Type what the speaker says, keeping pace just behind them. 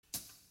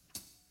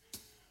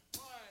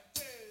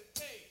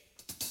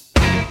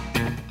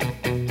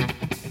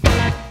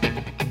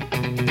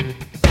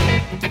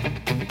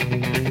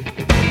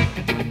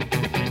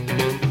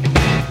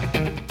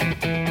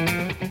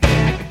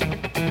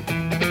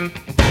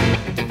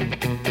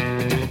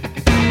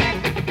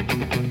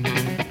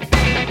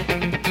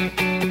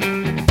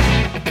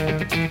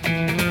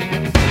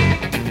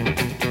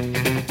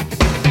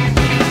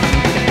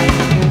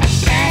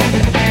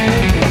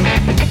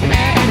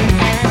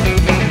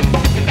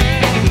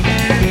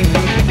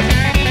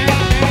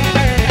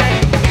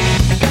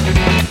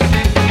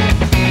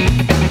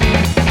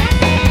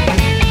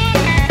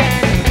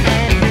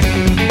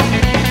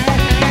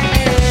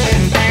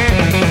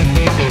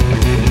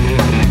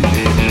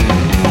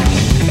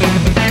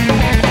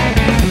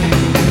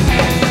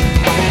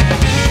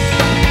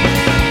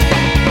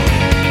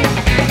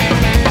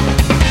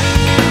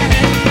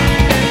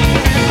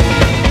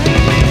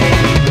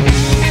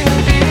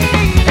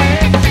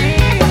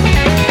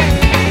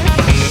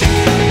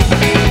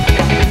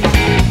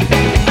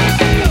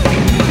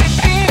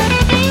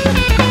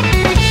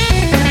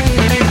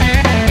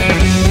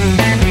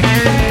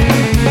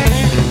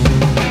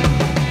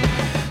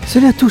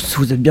Salut à tous,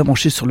 vous êtes bien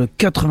branchés sur le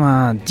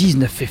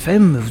 99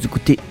 FM, vous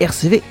écoutez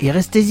RCV et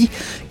restez-y,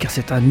 car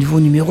c'est un nouveau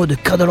numéro de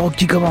Cradle Rock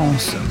qui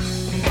commence.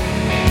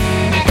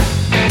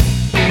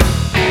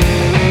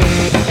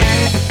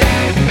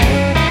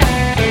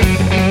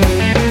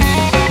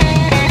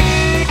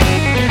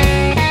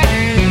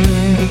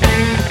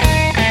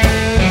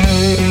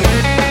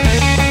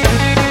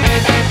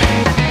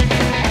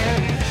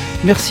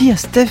 Merci à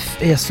Steph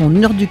et à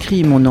son heure du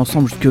crime. On est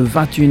ensemble jusqu'à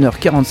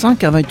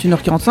 21h45. À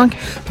 21h45,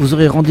 vous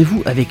aurez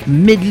rendez-vous avec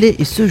Medley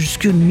et ce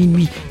jusque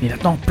minuit. Mais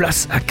maintenant,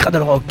 place à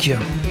Cradle Rock.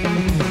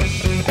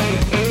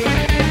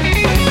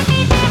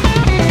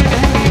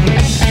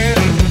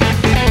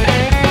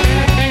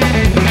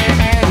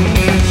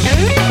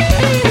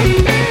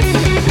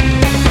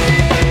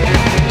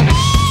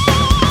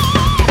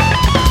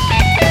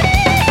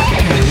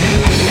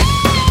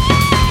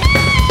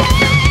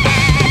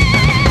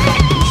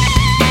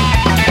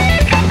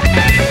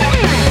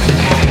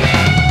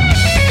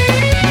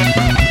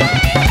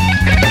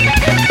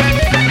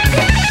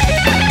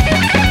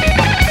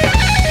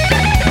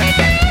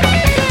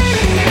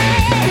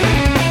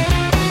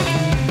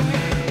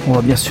 On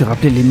va bien sûr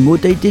rappeler les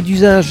modalités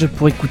d'usage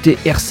pour écouter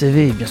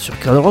RCV et bien sûr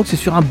Cradle Rock. C'est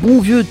sur un bon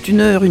vieux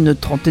tuner, une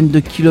trentaine de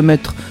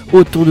kilomètres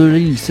autour de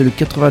l'île. C'est le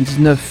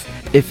 99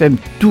 FM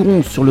tout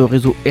rond sur le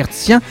réseau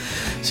hertzien.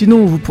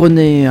 Sinon, vous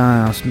prenez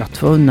un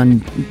smartphone, une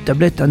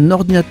tablette, un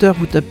ordinateur,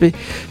 vous tapez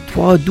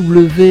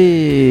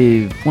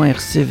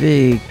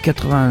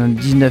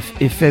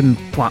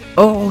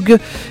www.rcv99fm.org.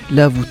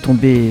 Là, vous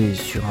tombez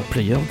sur un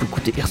player, vous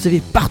écoutez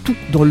RCV partout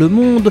dans le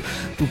monde.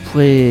 Vous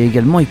pourrez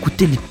également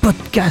écouter les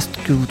podcasts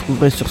que vous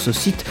trouverez sur ce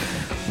site.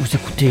 Vous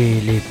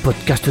écoutez les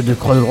podcasts de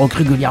Cradle Rock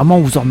régulièrement,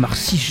 on vous en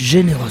remercie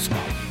généreusement.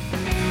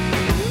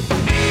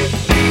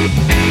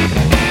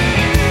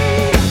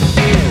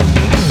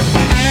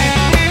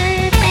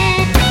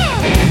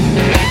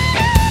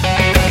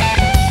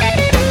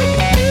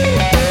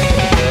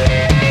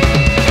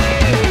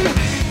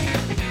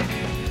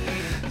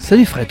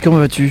 Salut Fred, comment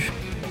vas-tu ?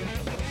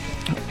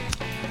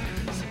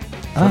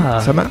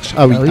 Ça marche ?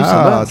 Ah oui, ça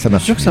marche. Ça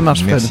marche. Sûr que ça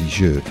marche, Fred. Merci,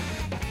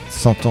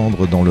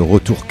 s'entendre dans le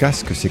retour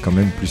casque, c'est quand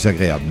même plus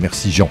agréable.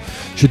 Merci Jean.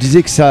 Je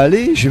disais que ça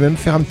allait, je vais même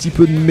faire un petit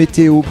peu de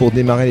météo pour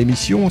démarrer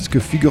l'émission, parce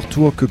que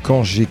figure-toi que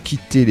quand j'ai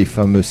quitté les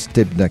fameuses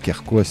steppes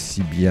dunkerquoises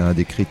si bien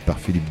décrites par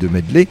Fred de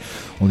Medley,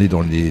 on est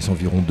dans les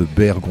environs de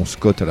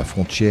Berg-on-Scott à la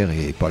frontière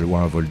et pas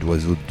loin un vol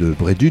d'oiseau de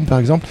Bredune par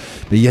exemple,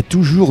 mais il y a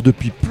toujours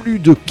depuis plus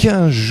de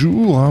 15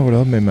 jours,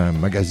 voilà, même un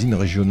magazine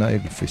régional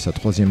fait sa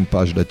 3e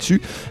page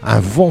là-dessus, un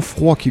vent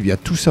froid qui vient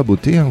tout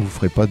saboter, vous ne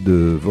ferez pas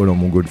de vol en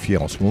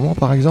montgolfière en ce moment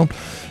par exemple,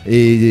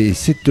 et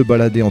c'est de te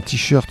balader en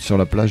t-shirt sur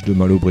la plage de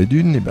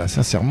Malo-Bredune, et ben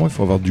sincèrement il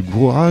faut avoir du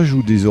courage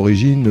ou des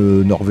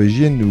origines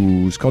norvégiennes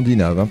ou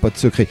scandinaves, pas de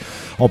secret.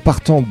 En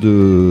partant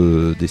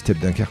des steppes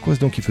dunkerquoises,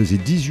 donc il faisait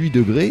 18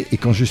 degrés, et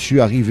quand je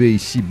suis arrivé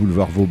ici,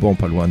 boulevard Vauban,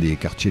 pas loin des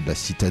quartiers de la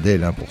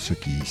Citadelle, pour ceux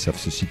qui savent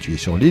se situer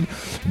sur l'île,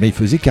 mais il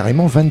faisait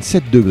carrément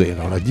 27 degrés.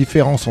 Alors la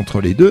différence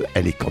entre les deux,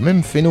 elle est quand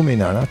même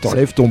phénoménale.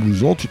 T'enlèves ton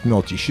blouson, tu te mets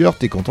en t-shirt,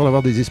 t'es content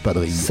d'avoir des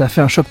espadrilles. Ça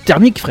fait un choc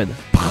thermique, Fred ?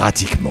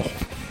 Pratiquement.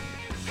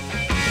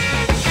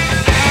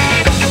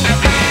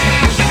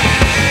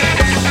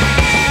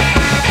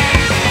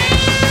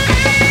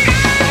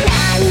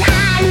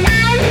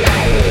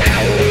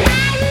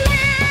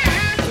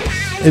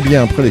 Eh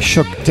bien, après les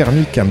chocs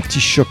thermiques, un petit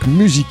choc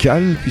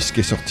musical,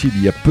 puisqu'est sorti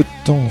il y a peu de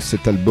temps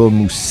cet album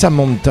où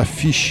Samantha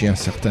Fish et un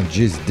certain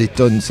Jess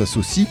Dayton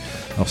s'associent.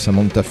 Alors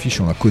Samantha Fish,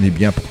 on la connaît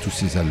bien pour tous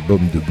ses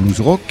albums de blues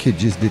rock, et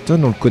Jess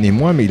Dayton, on le connaît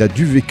moins, mais il a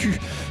du vécu.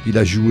 Il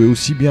a joué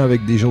aussi bien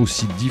avec des gens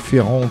aussi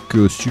différents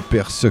que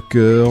Super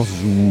Suckers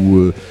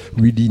ou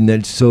Willie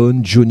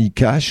Nelson, Johnny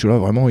Cash. Là,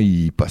 vraiment,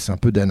 il passe un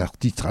peu d'un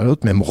artiste à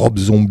l'autre. Même Rob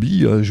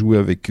Zombie a joué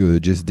avec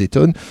Jess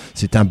Dayton.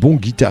 C'est un bon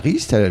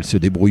guitariste, elle se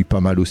débrouille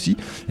pas mal aussi.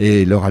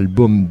 Et leur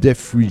album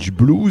Death Wish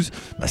Blues,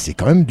 c'est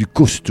quand même du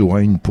costaud,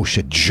 une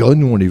pochette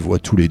jaune où on les voit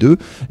tous les deux.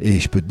 Et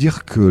je peux te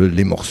dire que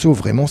les morceaux,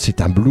 vraiment,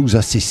 c'est un blues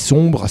assez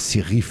sombre,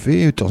 assez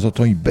riffé. De temps en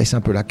temps, il baisse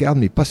un peu la garde,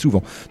 mais pas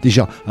souvent.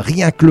 Déjà,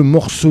 rien que le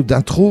morceau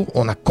d'intro,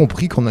 on a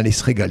compris qu'on allait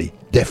se régaler.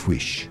 Death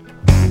Wish.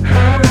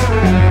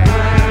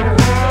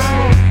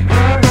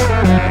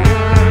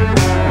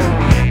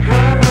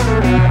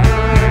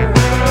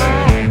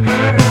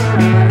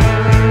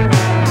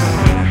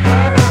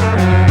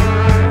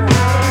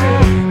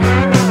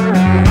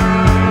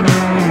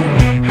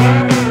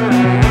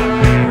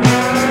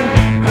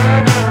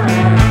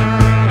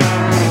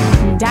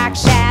 Dark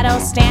shadow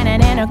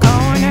standing in a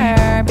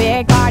corner,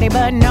 big party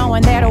but no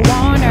one there to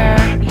warn her.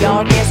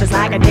 Your kiss is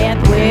like a death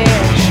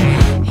wish.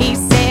 He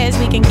says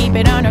we can keep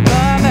it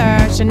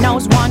undercover. She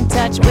knows one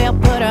touch will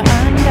put her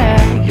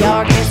under.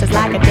 Your kiss is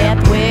like a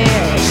death wish.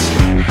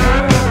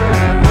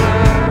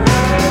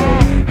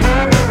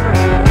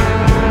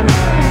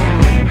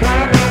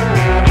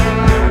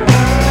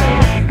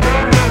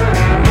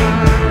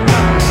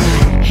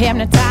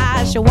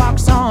 Hypnotized, she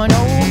walks on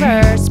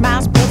over,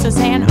 smiles, puts his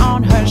hand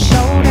on her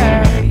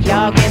shoulder.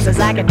 Your kiss is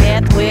like a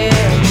death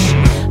wish.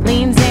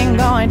 Leans in,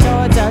 going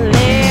towards her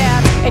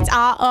lips. It's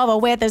all over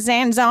with his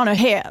hands on her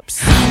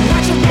hips.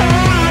 What you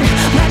burn,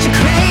 what you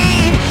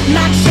crave,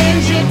 might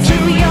change it to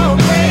your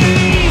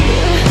grave.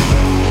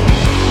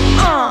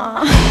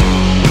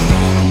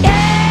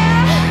 Yeah.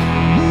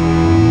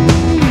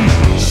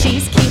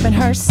 She's keeping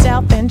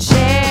herself in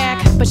check,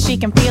 but she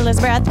can feel his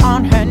breath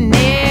on her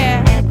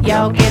neck.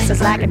 Your kiss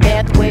is like a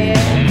death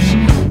wish.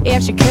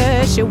 If she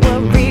could, she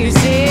would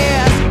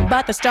resist.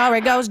 But the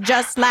story goes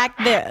just like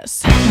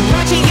this.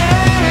 What you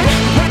yearn,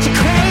 what you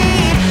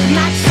crave,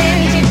 might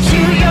change it to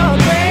your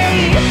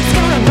grave. It's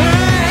gonna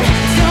burn,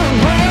 it's gonna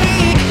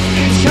break.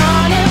 It's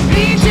gonna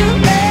be too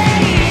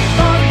late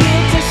for you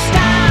to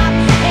stop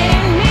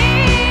in me.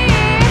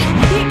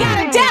 You got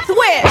a death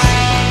wish.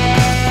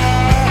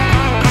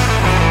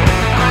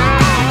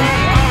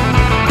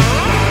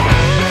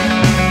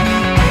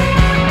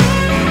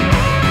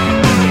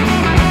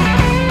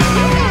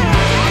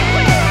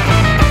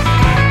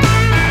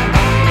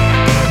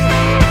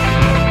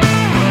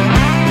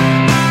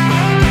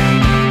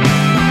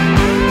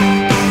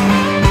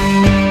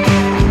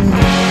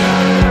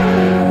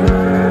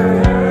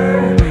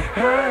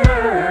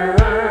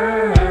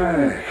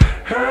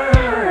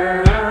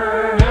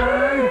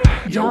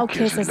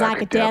 Kiss is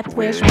like a death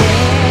wish.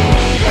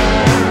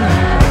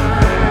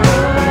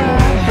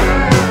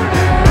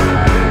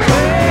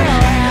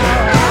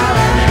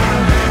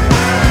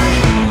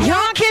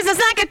 Your kiss is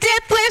like a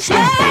death wish.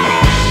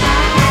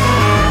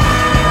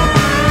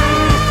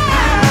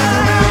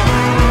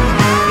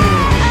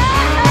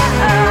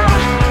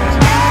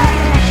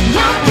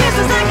 Your kiss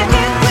is like a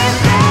death wish.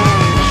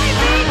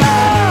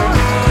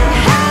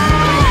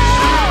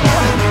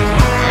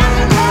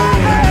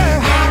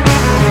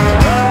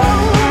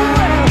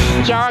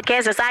 Your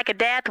kiss is like a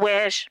death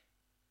wish.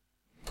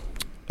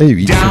 Eh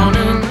oui.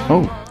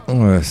 Oh.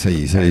 Ouais, ça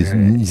y est,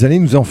 ils allaient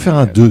nous en faire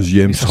un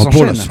deuxième. Ce sera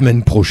pour la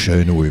semaine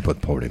prochaine, oui, pas de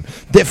problème.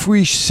 Death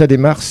Wish, ça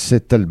démarre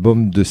cet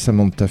album de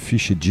Samantha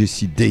Fish et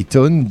Jesse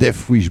Dayton,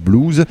 Death Wish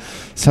Blues.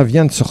 Ça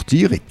vient de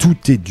sortir et tout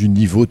est du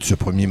niveau de ce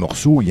premier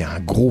morceau. Il y a un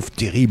groove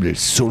terrible et le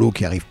solo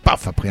qui arrive,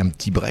 paf, après un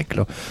petit break.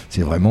 Là.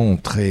 C'est vraiment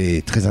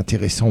très, très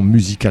intéressant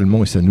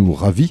musicalement et ça nous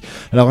ravit.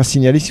 Alors à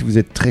signaler, si vous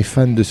êtes très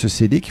fan de ce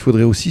CD, qu'il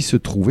faudrait aussi se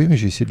trouver, mais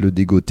j'ai essayé de le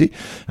dégoter,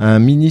 un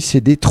mini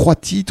CD, 3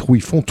 titres où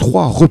ils font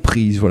 3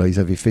 reprises. Voilà, ils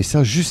avaient fait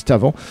ça juste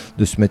avant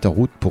de se mettre en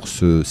route pour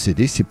ce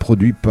CD. C'est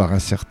produit par un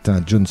certain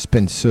John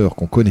Spencer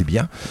qu'on connaît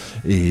bien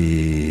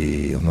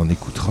et on en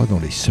écoutera dans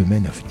les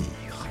semaines à venir.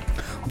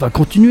 On va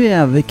continuer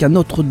avec un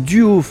autre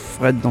duo,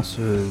 Fred, dans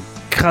ce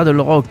Cradle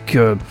Rock.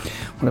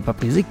 On l'a pas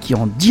prisé, qui est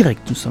en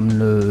direct. Nous sommes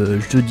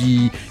le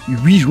jeudi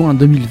 8 juin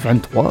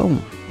 2023.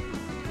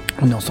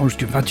 On est ensemble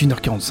jusqu'à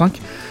 21h45.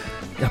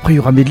 Et après, il y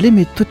aura Medley,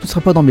 mais toi, tu ne seras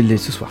pas dans Medley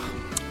ce soir.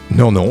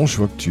 Non, je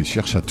vois que tu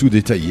cherches à tout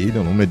détailler.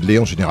 Dans mon medley,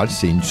 en général,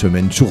 c'est une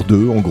semaine sur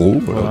 2, en gros.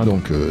 Voilà.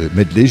 Donc,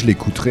 medley, je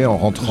l'écouterai en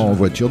rentrant en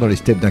voiture dans les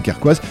steppes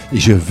dunkerquoises et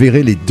je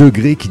verrai les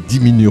degrés qui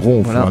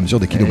diminueront au fur et à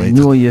mesure des kilomètres.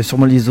 Nous, il y a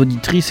sûrement les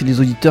auditrices et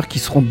les auditeurs qui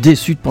seront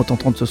déçus de ne pas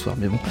t'entendre ce soir.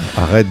 Mais bon.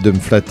 Arrête de me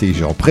flatter,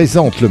 Jean.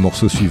 Présente le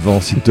morceau suivant,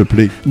 s'il te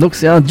plaît. Donc,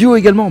 c'est un duo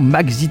également.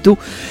 Max Zito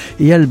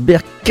et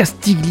Albert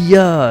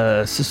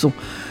Castiglia se sont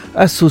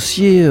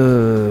associés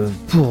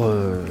pour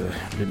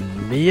le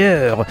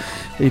meilleur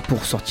et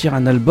pour sortir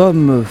un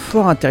album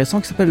fort intéressant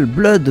qui s'appelle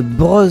Blood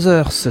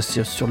Brothers.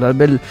 C'est sur le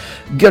label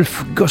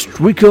Gulf Ghost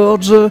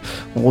Records.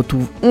 On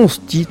retrouve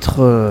 11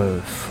 titres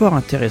fort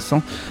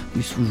intéressants.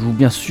 Ils jouent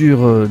bien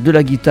sûr de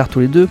la guitare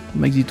tous les deux,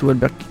 Max Zito et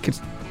Albert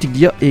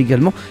Castiglia, et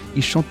également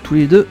ils chantent tous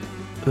les deux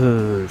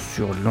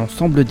sur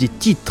l'ensemble des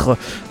titres.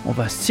 On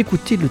va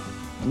s'écouter le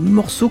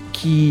morceau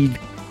qui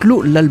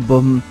clôt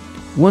l'album,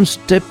 One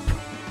Step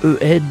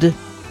Ahead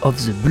of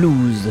the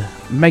Blues,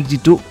 Max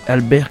Zito,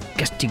 Albert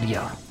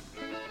Castiglia.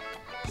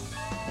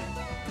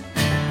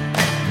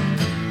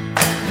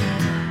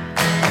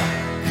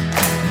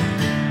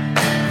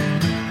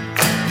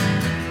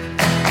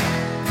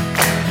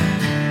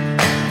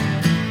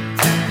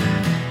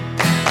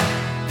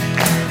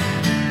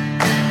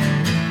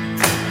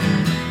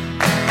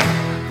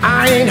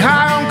 I ain't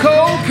high on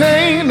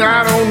cocaine,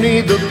 I don't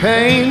need the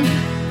pain.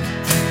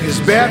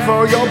 It's bad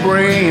for your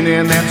brain,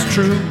 and that's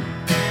true.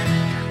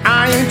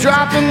 I ain't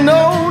dropping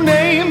no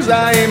names,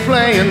 I ain't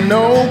playing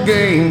no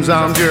games.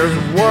 I'm just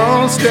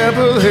one step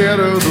ahead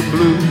of the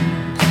blues.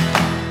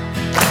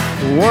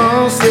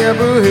 One step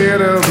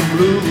ahead of the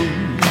blues.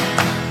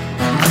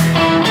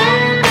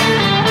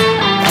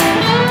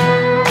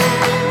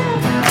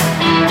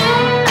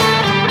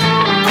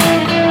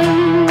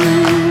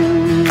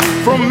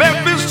 From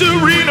Memphis to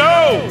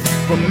Reno,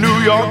 from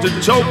New York to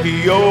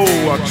Tokyo,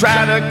 I'll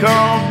try to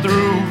come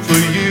through for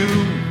you.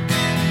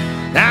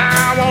 Now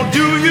I won't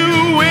do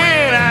you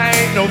in, I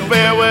ain't no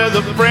fair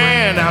weather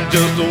friend. I'm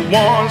just a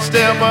one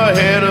step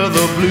ahead of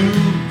the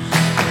blues.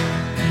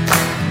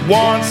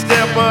 One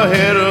step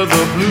ahead of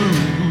the blues.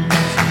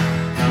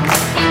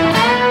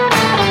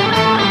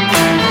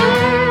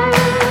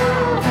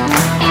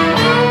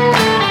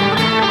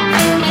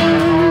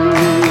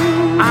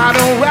 I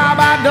don't rob,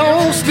 I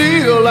don't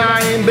steal,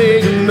 I ain't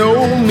begging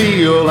no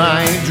meal.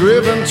 I ain't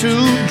driven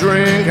to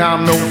drink,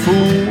 I'm no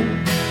fool.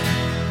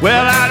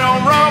 Well, I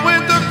don't run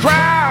with the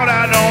crowd,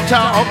 I don't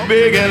talk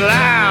big and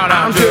loud.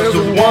 I'm just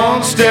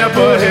one step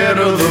ahead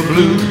of the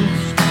blues.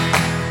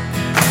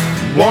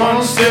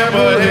 One step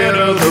ahead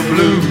of the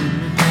blues.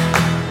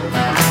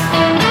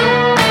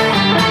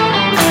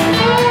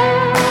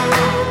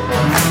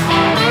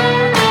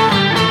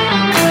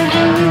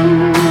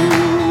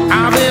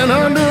 I've been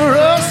under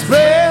a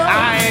spell,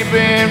 I ain't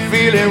been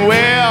feeling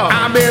well.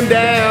 I've been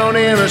down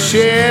in a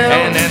shell,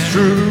 and that's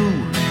true.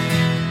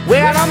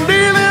 Well, I'm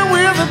dealing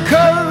with a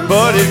curse,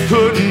 but it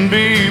couldn't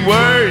be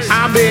worse.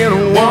 I've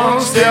been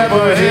one step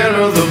ahead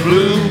of the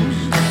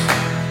blues.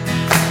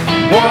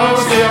 One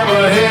step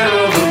ahead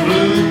of the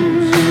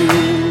blues.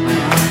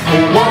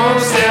 One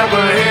step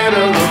ahead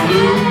of the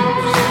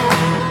blues.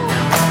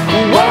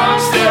 One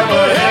step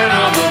ahead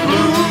of the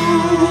blues.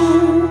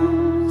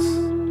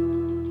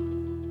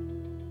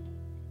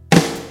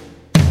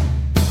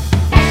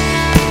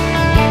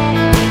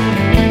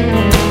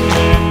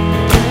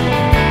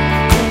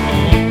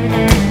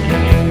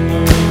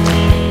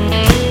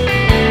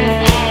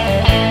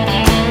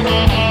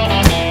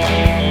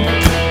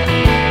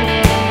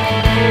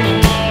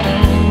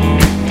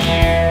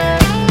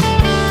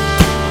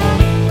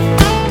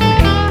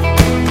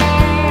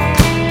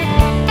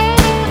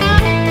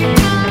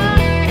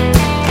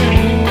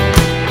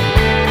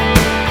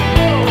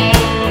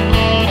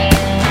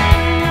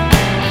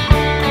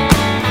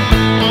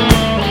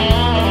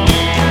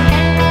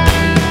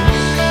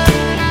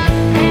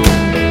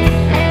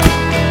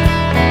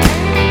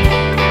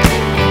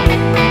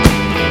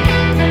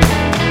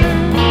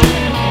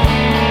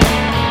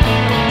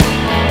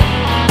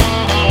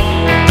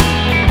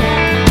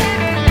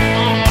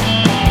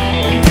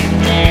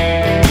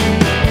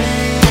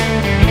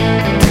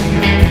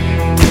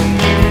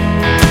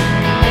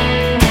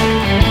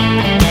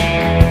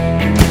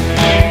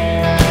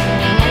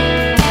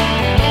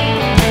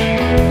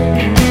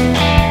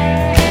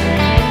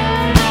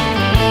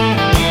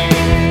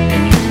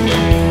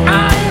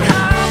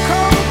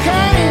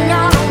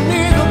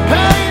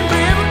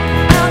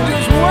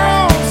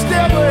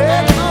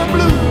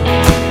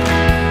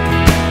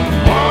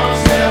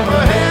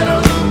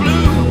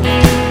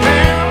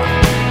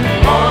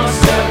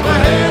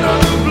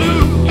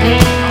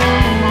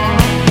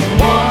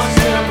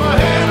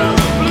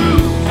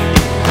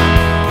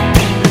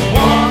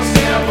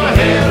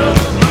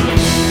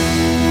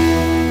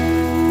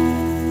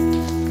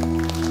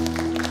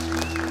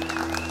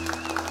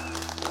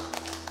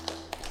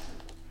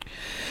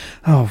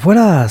 Alors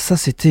voilà, ça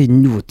c'était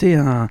une nouveauté,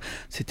 hein.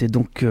 C'était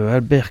donc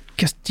Albert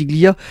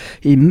Castiglia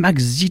et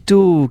Max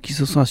Zito qui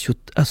se sont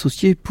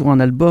associés pour un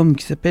album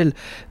qui s'appelle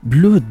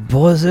Blood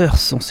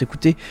Brothers. On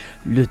s'écoutait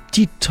le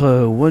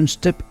titre One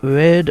Step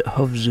Ahead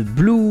of the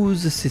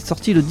Blues. C'est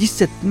sorti le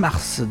 17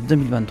 mars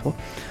 2023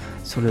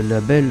 sur le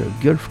label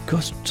Gulf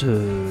Coast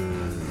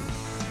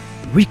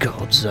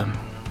Records.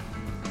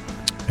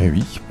 Eh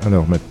oui,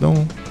 alors maintenant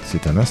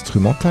c'est un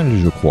instrumental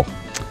je crois.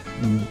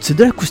 C'est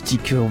de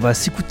l'acoustique. On va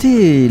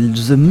s'écouter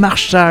The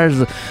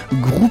Marshalls,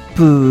 groupe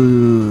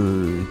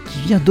qui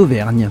vient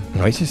d'Auvergne.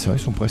 Oui, c'est ça, ils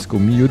sont presque au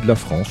milieu de la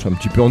France, un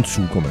petit peu en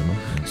dessous quand même.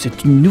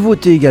 C'est une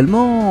nouveauté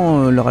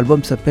également. Leur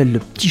album s'appelle le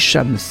Petit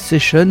Cham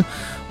Session.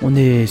 On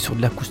est sur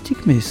de l'acoustique,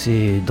 mais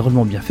c'est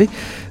drôlement bien fait.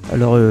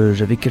 Alors,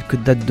 j'avais quelques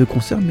dates de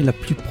concert, mais la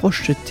plus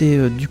proche était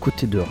du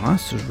côté de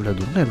Reims. Je vous la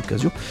donnerai à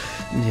l'occasion.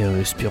 Et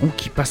espérons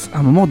qu'ils passent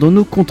un moment dans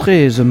nos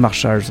contrées, The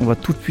Marshalls. On va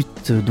tout de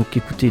suite donc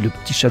écouter le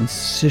Petit Cham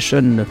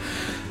Session,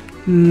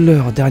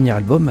 leur dernier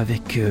album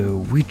avec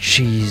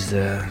Witches,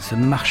 The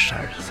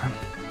Marshalls.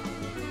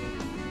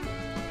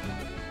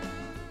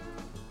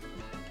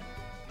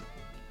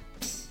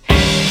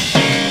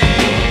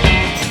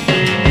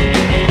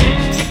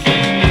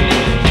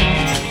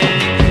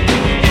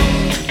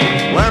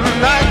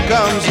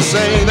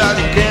 Say that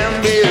you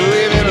can't be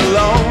living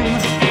alone.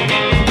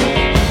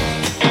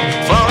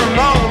 For a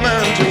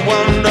moment you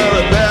wonder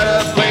a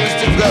better place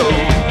to go.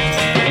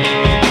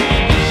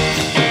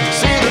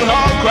 See the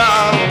whole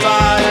crowd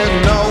tired,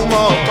 no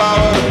more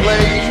power to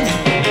play.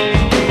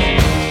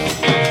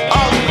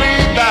 All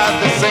agree that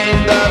this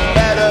ain't the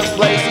better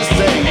place to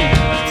stay.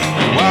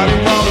 While you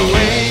run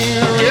away,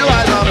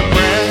 realize I'm a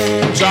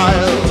friend,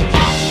 child.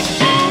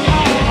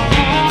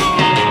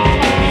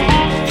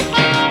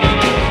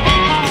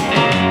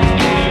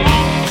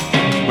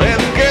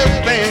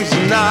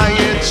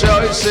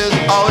 Is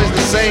always the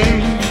same.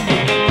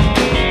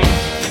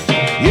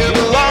 You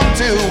belong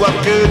to what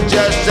could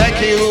just take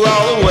you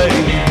all away.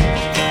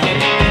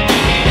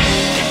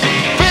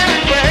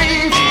 Feeling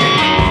great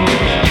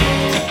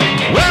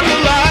when the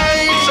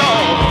lights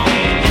on.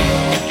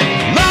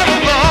 Not a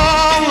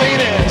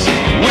loneliness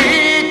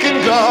we can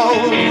go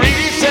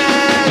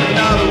reset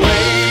another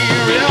way.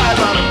 Realize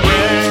I'm a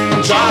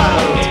friend,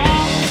 child.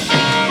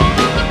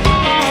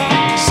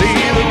 See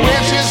the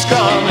witches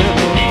coming,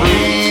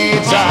 free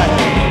time.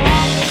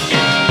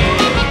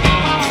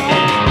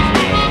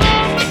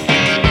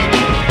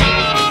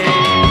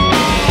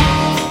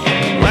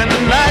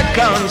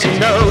 Comes, you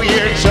know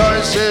your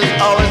choice is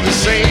always the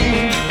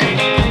same.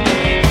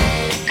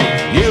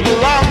 You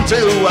belong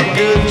to a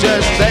good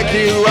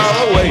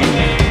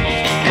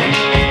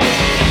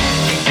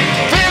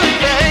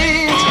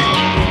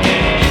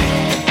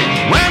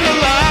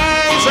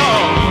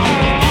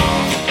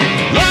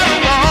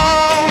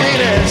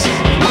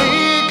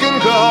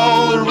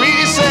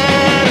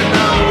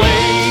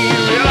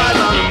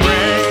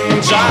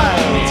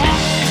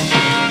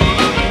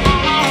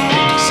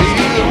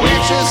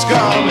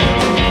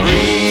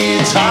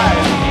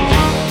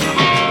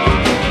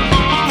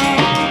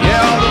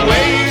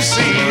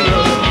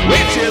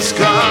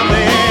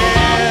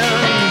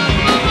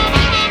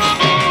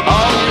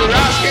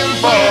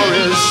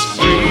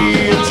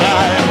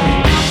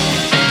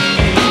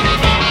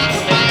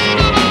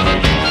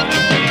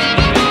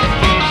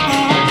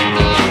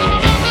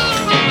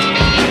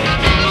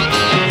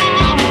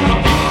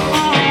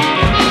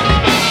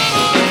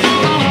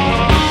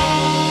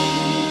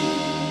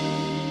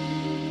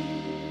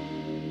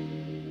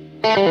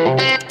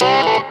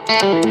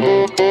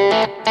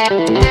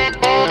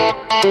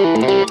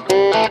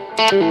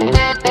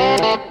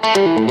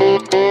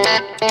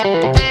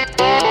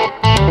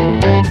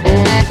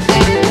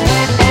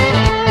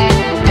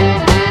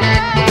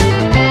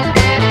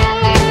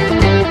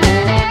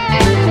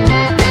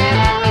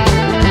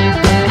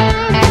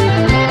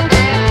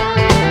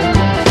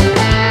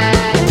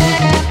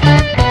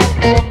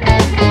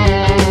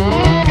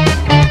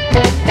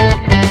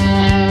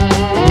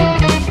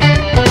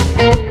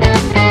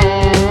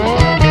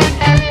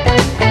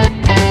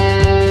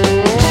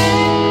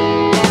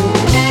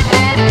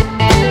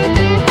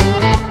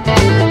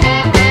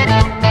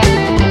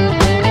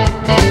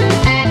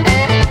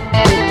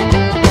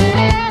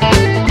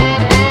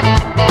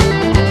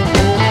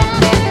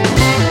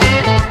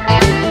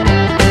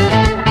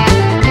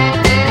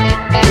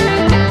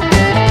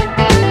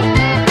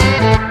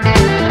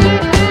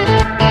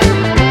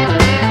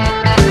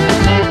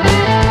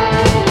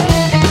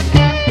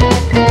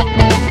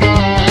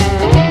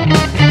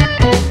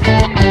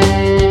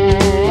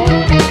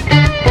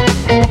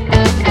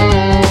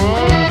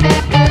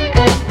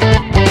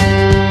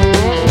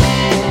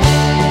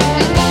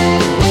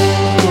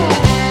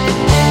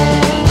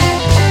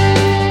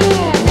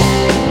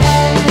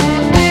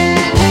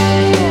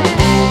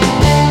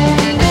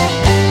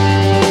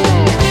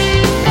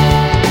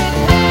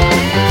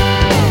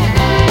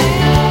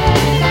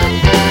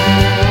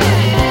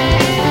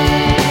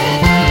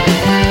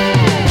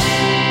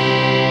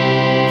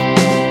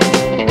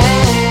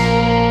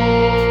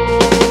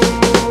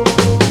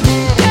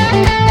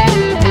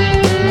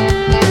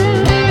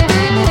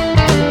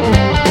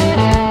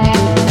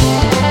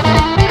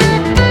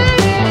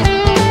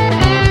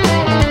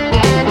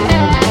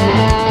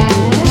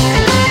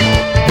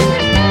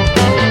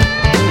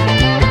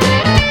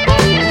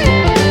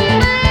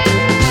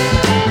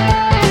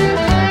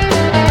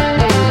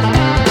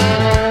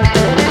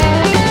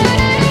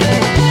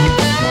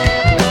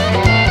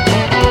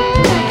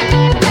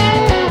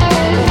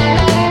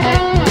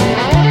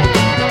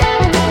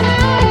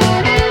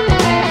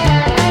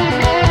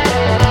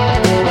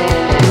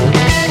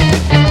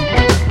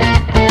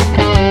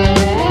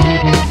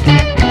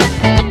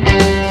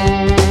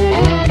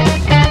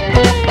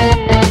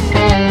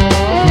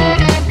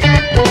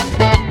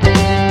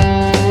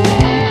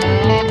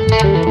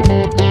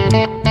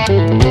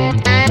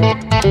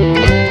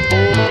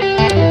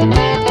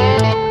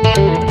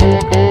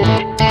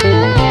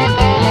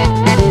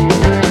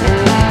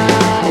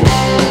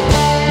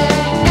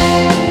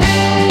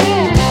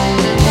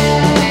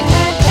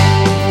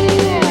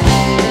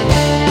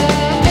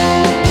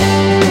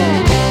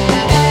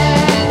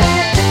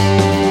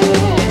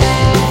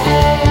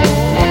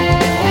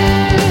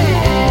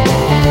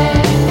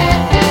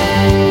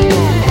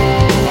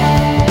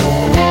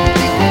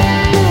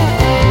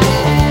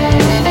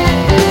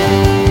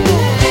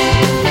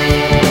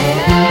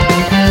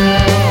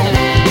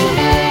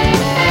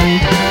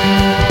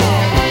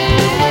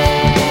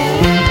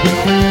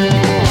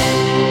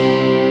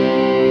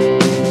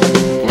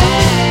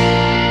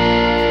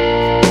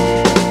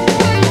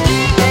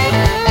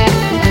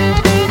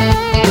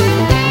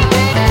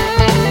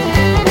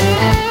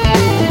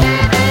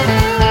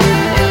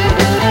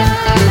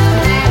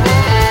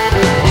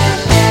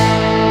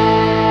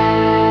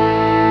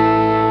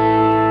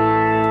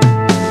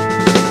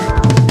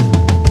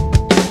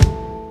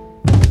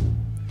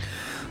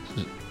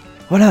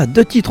Voilà,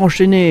 2 titres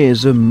enchaînés,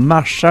 The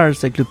Marshalls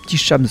avec le petit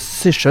Sham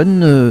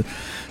Session.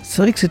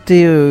 C'est vrai que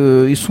c'était.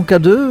 Ils sont qu'à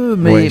 2,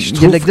 mais ouais, je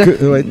trouve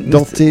que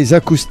dans tes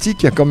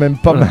acoustiques, il y a quand même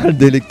pas mal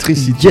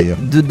d'électricité.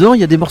 Dedans,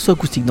 il y a des morceaux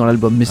acoustiques dans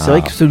l'album, mais c'est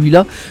vrai que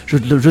celui-là, je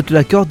te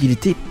l'accorde, il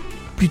était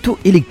plutôt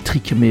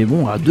électrique. Mais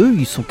bon, à 2,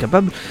 ils sont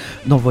capables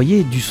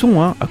d'envoyer du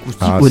son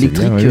acoustique ou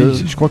électrique. Bien,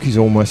 oui. Je crois qu'ils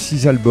ont au moins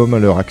 6 albums à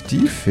leur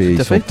actif et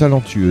ils sont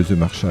talentueux, The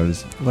Marshalls.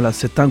 Voilà,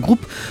 c'est un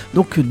groupe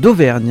donc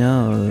d'Auvergne.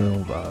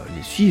 On va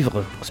les suivre,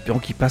 en espérant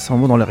qu'ils passent un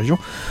moment dans la région.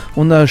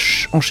 On a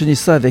enchaîné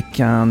ça avec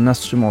un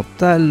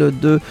instrumental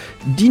de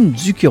Dean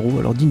Zucchero.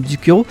 Alors Dean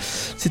Zucchero,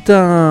 c'est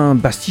un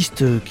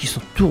bassiste qui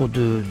s'entoure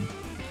de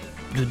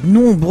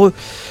nombreux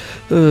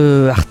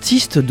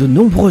artistes, de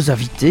nombreux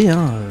invités.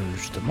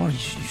 Justement,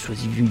 il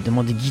choisit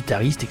évidemment des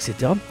guitaristes,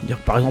 etc.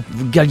 Par exemple,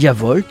 Galia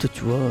Volt,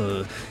 tu vois,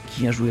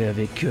 qui vient jouer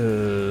avec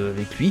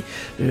lui.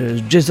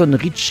 Jason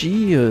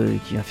Ritchie,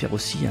 qui vient faire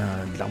aussi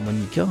de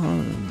l'harmonica.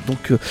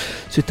 Donc,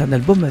 c'est un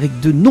album avec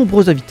de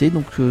nombreux invités.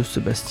 Donc, ce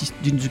bassiste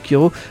Dean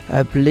Zucchero a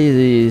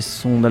appelé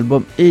son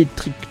album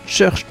Electric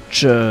Church.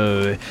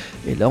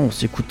 Et là, on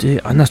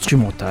s'écoutait un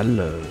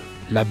instrumental.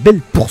 La belle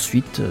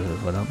poursuite,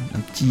 voilà, un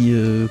petit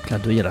clin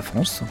d'œil à la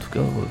France, en tout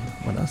cas.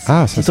 Voilà,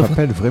 ça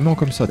s'appelle vraiment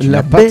comme ça. Tu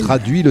n'as pas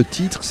traduit le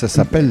titre, ça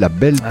s'appelle La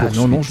belle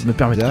poursuite. Non, je ne me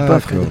permettrai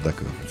pas, Fred.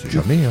 D'accord, c'est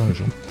jamais,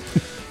 Jean,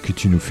 que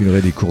tu nous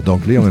filerais des cours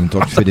d'anglais en même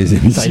temps que tu fais des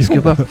émissions. Ça risque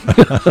pas.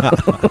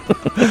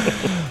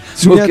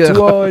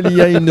 Souviens-toi, il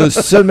y a une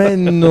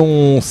semaine,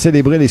 on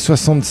célébrait les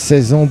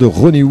 76 ans de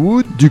Ronnie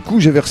Wood. Du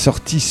coup, j'avais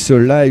ressorti ce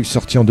live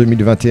sorti en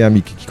 2021,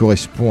 mais qui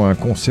correspond à un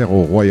concert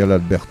au Royal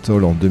Albert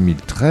Hall en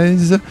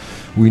 2013,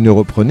 où il ne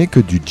reprenait que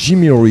du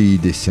Jimmy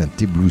Reed, et c'est un de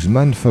tes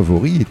bluesman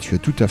favoris, et tu as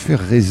tout à fait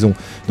raison.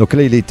 Donc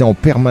là, il était en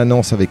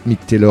permanence avec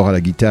Mick Taylor à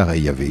la guitare, et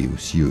il y avait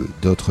aussi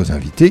d'autres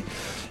invités.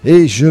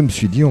 Et je me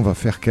suis dit, on va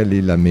faire quelle est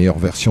la meilleure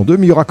version d'eux.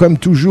 Mais il y aura quand même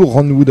toujours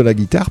Ron Wood à la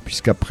guitare,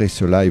 puisqu'après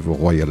ce live au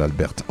Royal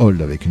Albert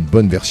Hall avec une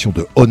bonne version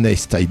de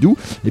Honest I Do,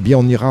 eh bien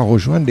on ira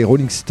rejoindre les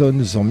Rolling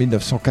Stones en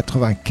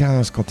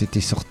 1995 quand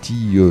était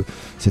sorti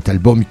cet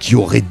album qui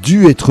aurait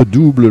dû être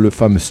double, le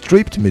fameux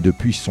Stripped, mais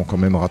depuis ils se sont quand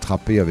même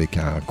rattrapés avec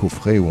un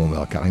coffret où on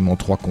a carrément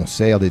 3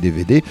 concerts, des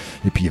DVD,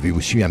 et puis il y avait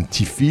aussi un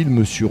petit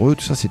film sur eux,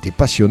 tout ça c'était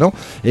passionnant,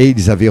 et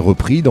ils avaient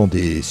repris dans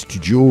des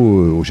studios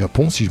au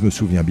Japon, si je me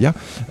souviens bien,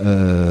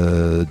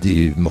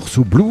 des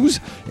morceaux blues,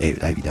 et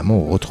là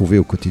évidemment on retrouvait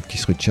aux côtés de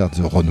Keith Richards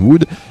Ron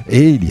Wood,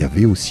 et il y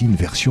avait aussi une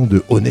version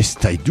de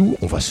Honest I Do.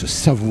 On va se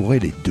savourer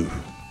les deux.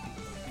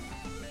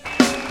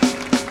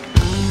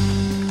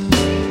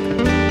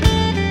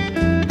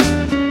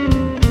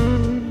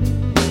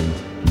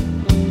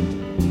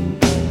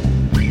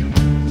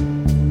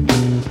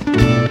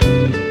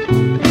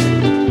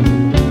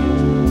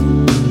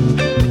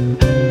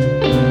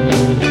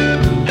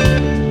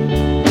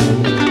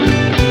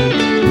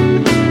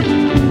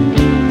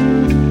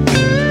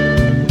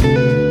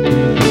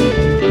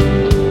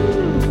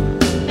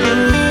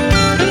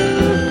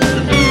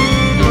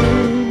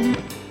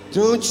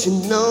 Don't you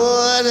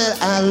know that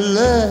I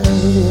love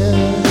you?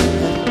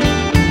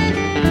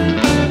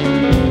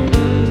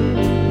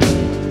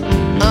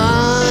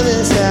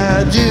 Honest,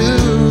 I do.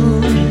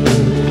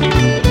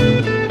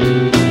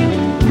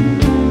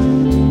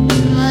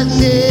 I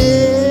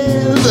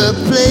never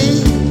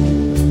play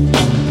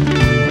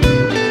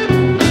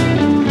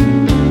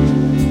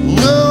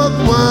no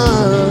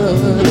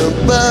one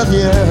above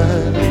you.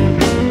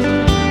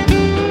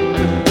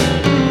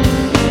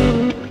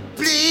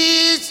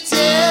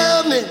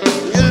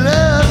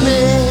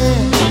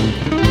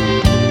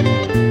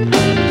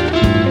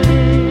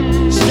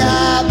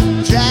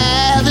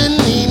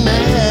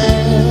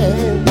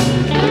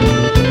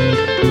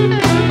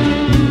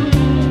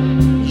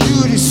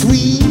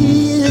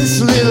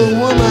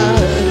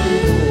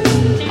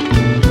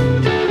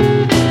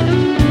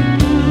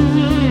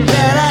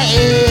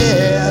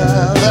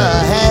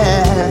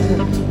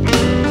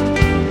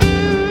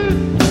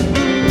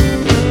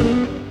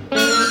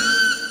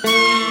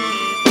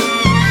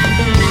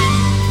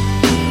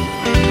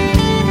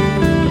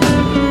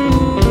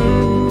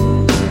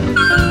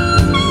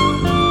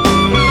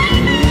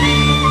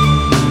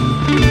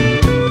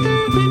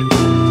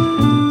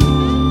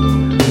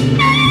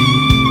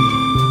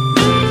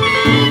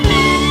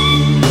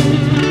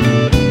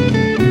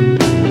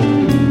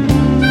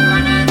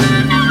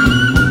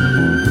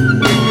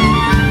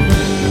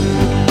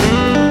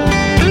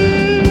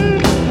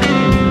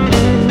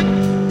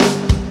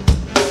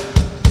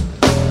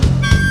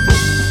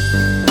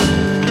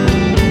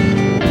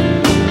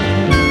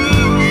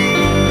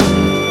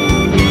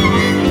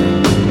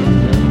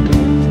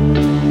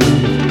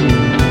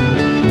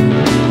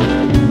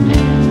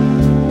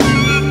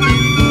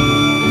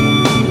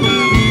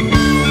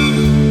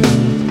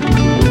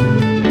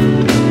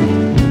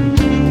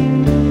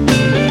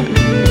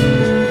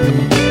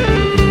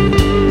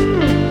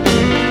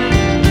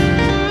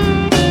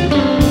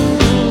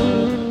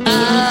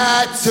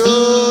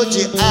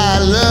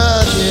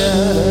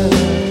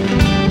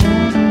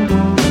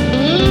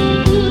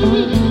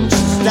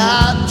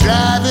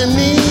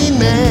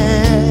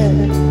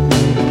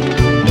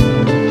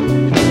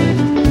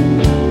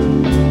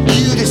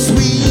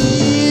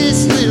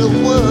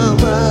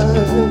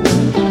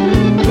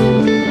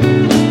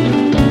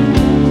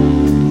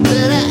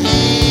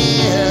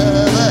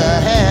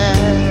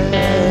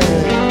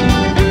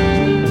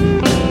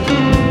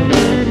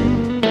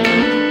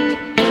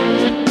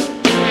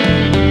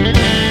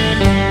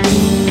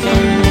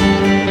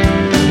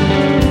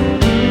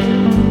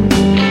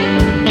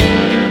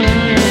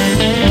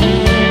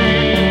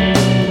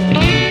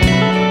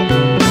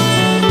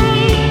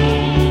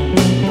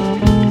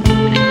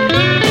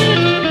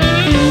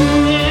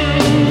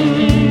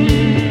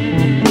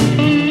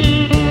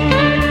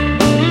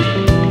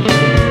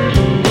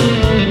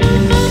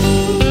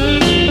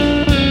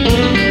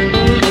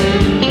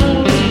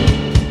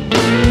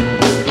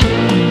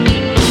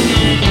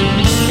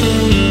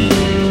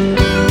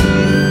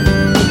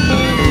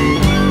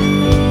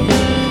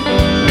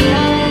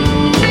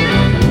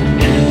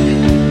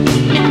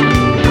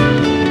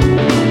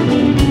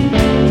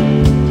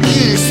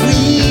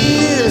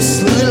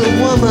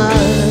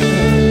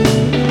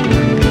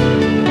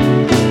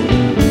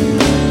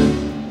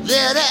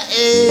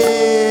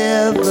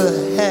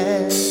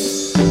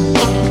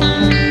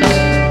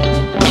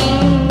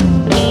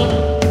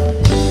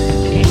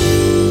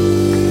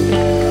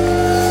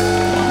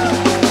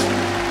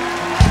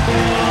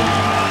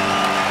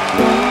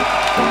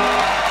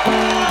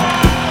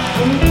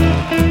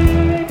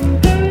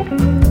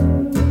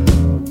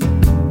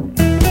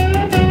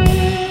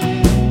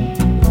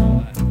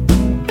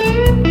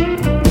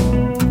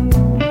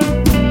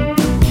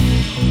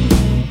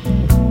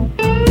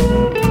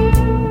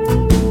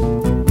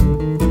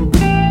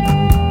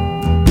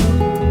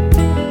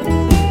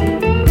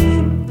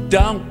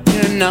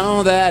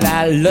 know that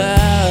I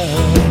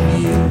love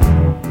you.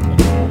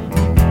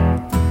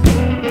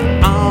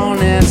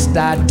 Honest,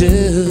 I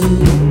do.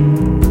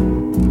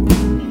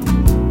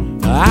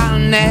 I'll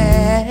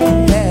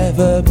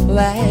never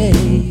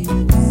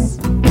place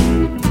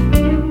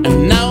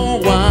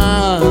no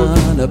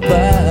one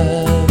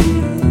above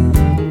you.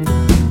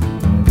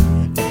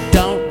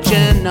 Don't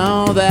you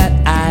know that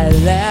I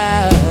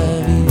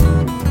love you?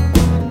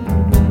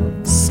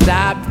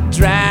 Stop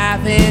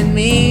driving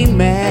me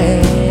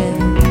mad.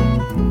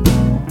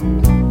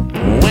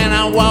 When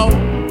I woke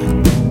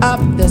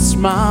up this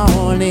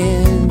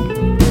morning,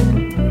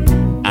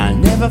 I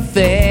never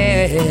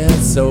felt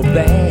so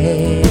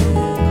bad.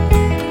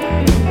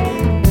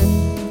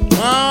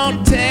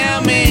 Oh,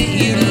 tell me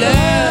you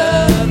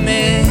love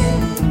me.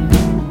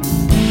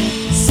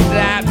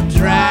 Stop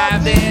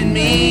driving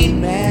me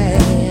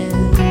mad.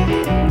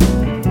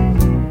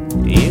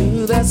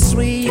 You the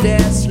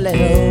sweetest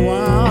little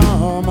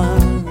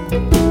woman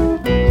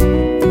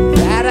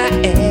that I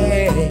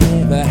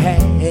ever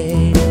had.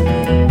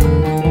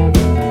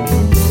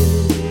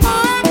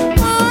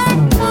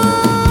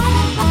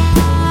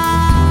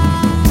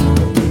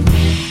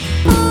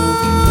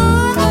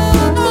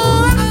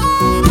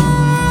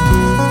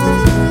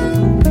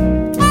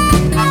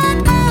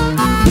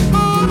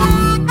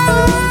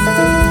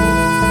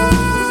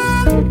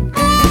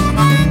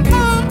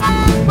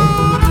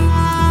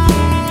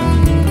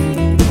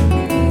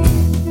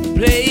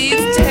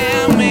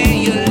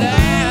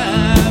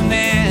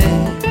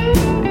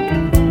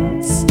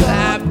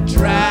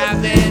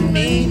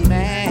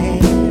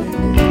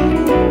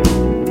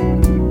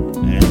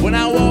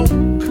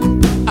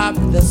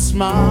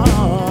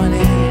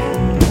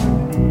 Morning,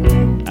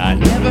 I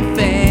never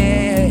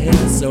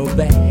felt so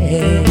bad.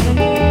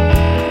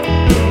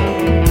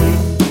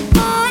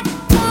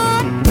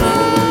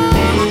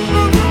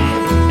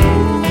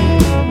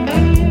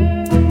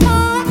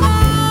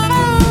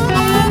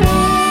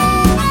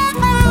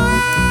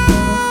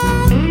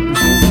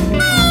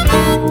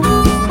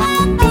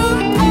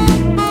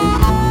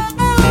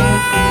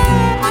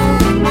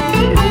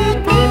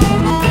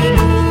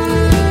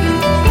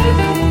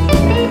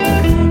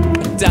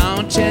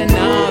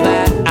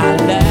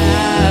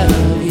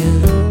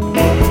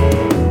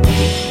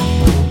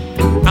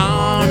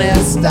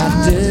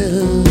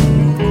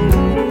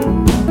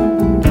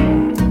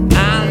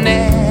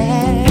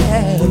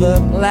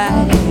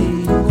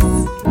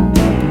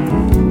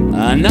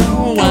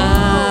 No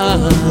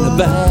one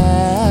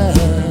above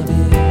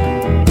you.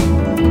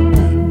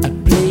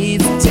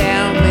 Please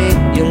tell me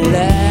you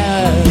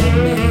love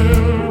me.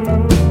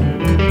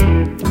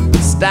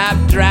 Stop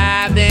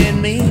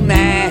driving me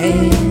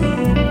mad.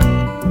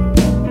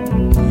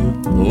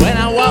 When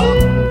I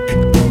woke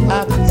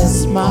up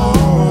this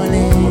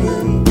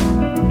morning,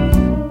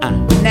 I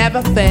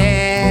never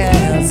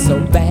felt so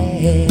bad.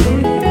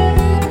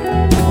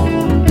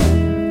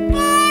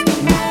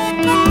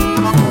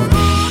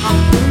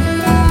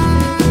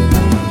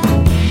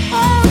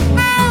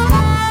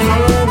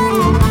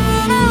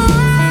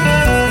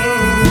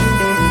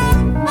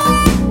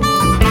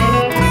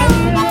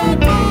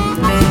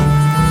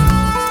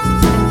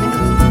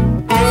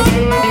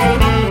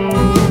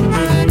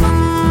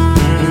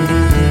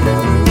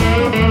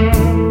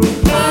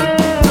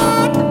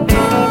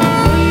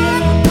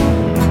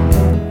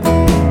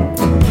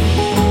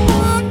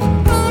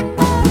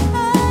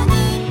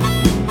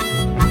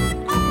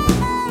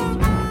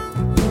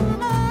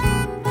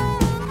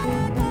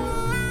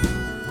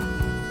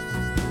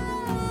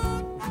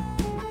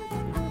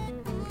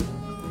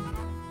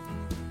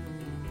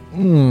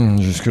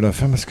 Jusque la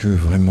fin, parce que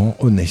vraiment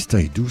Honest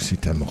I Do,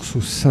 c'est un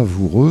morceau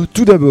savoureux.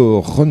 Tout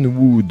d'abord, Ron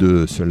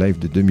Wood, ce live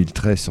de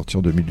 2013 sorti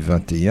en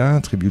 2021,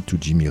 tribute to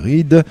Jimmy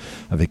Reed,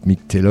 avec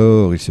Mick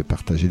Taylor, il s'est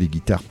partagé les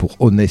guitares pour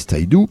Honest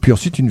I Do, puis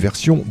ensuite une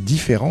version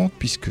différente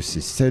puisque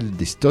c'est celle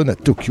des Stones à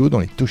Tokyo dans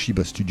les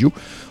Toshiba Studios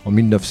en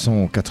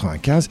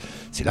 1995.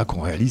 C'est là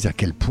qu'on réalise à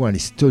quel point les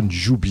Stones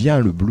jouent bien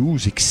le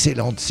blues,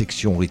 excellente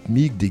section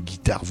rythmique, des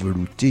guitares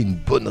veloutées, une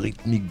bonne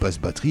rythmique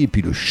basse-batterie et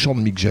puis le chant de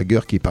Mick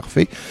Jagger qui est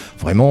parfait.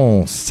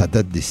 Vraiment, ça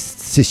date des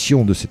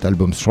sessions de cet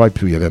album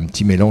Stripe où il y avait un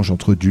petit mélange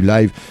entre du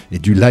live et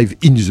du live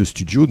in the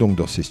studio, donc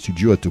dans ces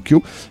studios à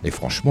Tokyo. Et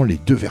franchement, les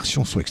deux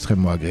versions sont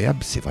extrêmement agréables.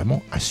 C'est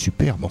vraiment un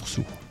super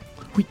morceau.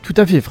 Oui, tout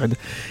à fait, Fred.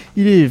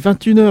 Il est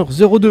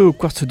 21h02 au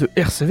quartz de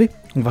RCV.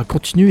 On va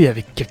continuer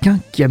avec quelqu'un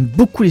qui aime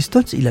beaucoup les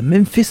Stones. Il a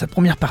même fait sa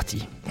première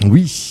partie.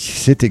 Oui,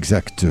 c'est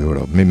exact.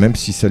 Voilà. Mais même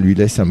si ça lui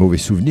laisse un mauvais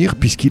souvenir,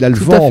 puisqu'il a le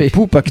vent en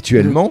poupe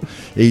actuellement,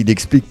 et il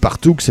explique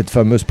partout que cette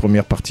fameuse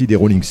première partie des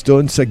Rolling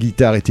Stones, sa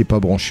guitare n'était pas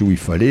branchée où il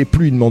fallait,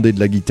 plus il demandait de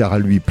la guitare à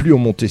lui, plus on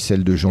montait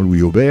celle de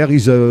Jean-Louis Aubert.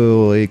 Ils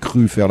auraient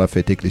cru faire la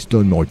fête avec les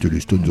Stones, mais en réalité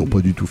les Stones n'ont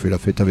pas du tout fait la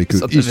fête avec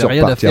eux. Ils sont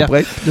repartis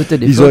après.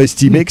 Ils ont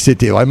estimé que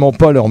c'était vraiment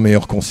pas leur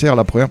meilleur concert,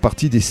 la première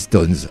partie des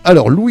Stones.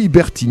 Alors Louis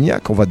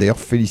Bertignac, on va d'ailleurs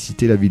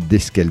féliciter la ville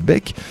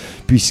d'Esquelbec,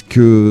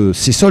 puisque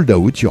c'est sold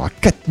out, il y aura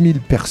 4000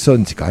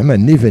 personnes, c'est quand même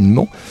un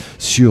événement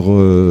sur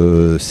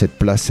cette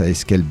place à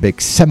Esquelbec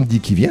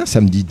samedi qui vient,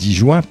 samedi 10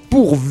 juin,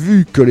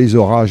 pourvu que les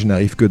orages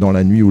n'arrivent que dans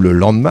la nuit ou le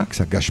lendemain, que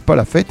ça gâche pas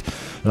la fête.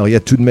 Alors il y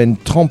a tout de même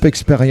Tramp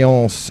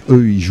Experience,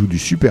 eux ils jouent du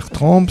super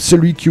Tramp.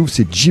 Celui qui ouvre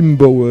c'est Jim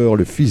Bauer,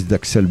 le fils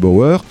d'Axel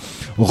Bauer.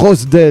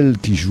 Rosdell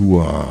qui joue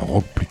un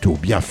rock plutôt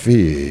bien fait,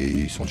 et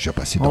ils sont déjà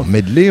passés dans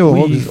Medley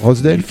au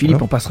Rosdell. Philippe,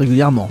 voilà. On passe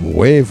régulièrement.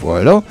 Oui,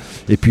 voilà.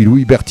 Et puis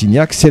Louis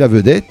Bertignac, c'est la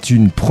vedette,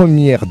 une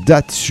première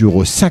date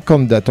sur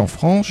 50 dates en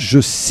France. Je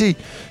sais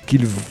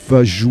qu'il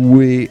va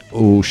jouer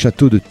au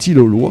château de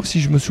Tilloloy, si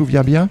je me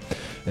souviens bien.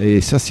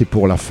 Et ça, c'est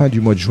pour la fin du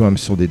mois de juin.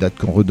 Ce sont des dates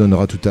qu'on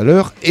redonnera tout à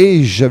l'heure.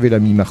 Et j'avais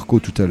l'ami Marco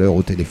tout à l'heure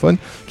au téléphone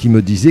qui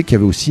me disait qu'il y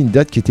avait aussi une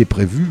date qui était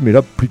prévue, mais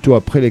là, plutôt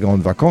après les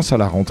grandes vacances, à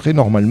la rentrée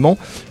normalement.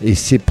 Et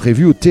c'est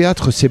prévu au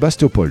théâtre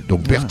Sébastopol.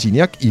 Donc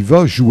Bertignac, il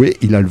va jouer,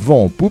 il a le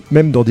vent en poupe,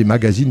 même dans des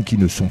magazines qui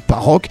ne sont pas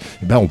rock.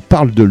 Eh ben, on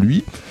parle de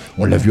lui.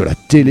 On l'a vu à la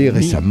télé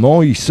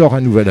récemment, il sort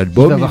un nouvel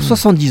album. Il va avoir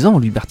 70 ans,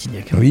 lui,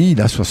 Bertignac. Oui,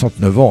 il a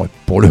 69 ans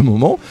pour le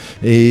moment.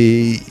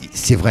 Et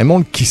c'est vraiment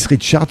le Keith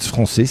Richards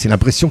français. C'est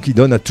l'impression qu'il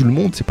donne à tout le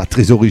monde. C'est pas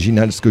très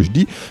original ce que je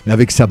dis, mais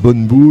avec sa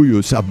bonne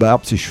bouille, sa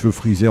barbe, ses cheveux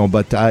frisés en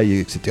bataille,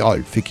 etc.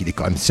 Le fait qu'il est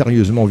quand même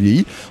sérieusement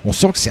vieilli. On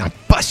sent que c'est un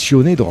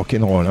passionné de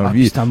rock'n'roll. Hein.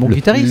 Lui, c'est un bon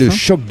guitariste. Le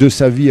choc de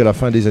sa vie à la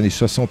fin des années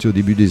 60 et au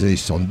début des années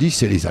 70,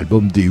 c'est les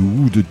albums des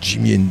Who, de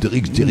Jimi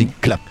Hendrix, d'Eric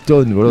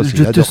Clapton. Voilà,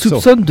 je te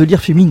soupçonne de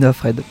lire Femina,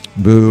 Fred.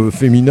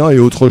 Féminin et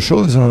autre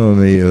chose, hein,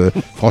 mais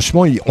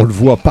franchement, on le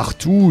voit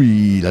partout.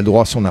 Il a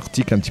droit à son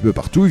article un petit peu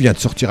partout. Il vient de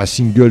sortir un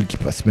single qui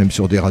passe même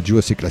sur des radios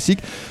assez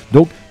classiques.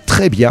 Donc,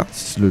 très bien,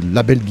 le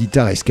label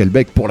guitare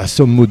Esquelbec pour la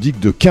somme modique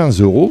de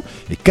 15 €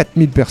 et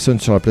 4000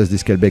 personnes sur la place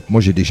d'Esquelbec. Moi,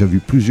 j'ai déjà vu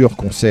plusieurs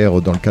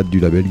concerts dans le cadre du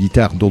label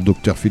guitare, dont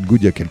Dr.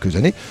 Feelgood il y a quelques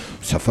années.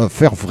 Ça va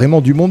faire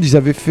vraiment du monde. Ils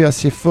avaient fait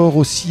assez fort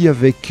aussi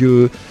avec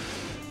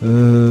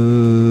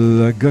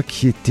un gars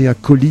qui était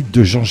acolyte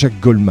de Jean-Jacques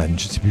Goldman,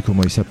 je ne sais plus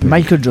comment il s'appelle.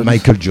 Michael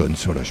Jones,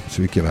 voilà, je me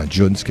souviens qu'il y avait un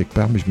Jones quelque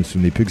part, mais je me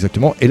souvenais plus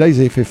exactement. Et là,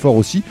 ils avaient fait fort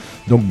aussi,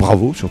 donc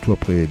bravo, surtout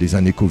après les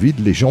années Covid,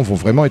 les gens vont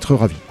vraiment être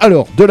ravis.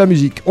 Alors, de la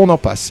musique, on en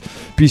passe,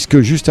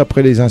 puisque juste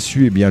après les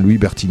insus, eh bien, Louis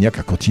Bertignac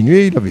a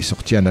continué, il avait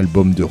sorti un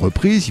album de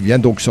reprise, il vient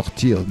donc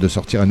de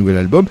sortir un nouvel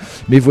album,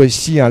 mais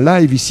voici un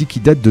live ici qui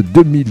date de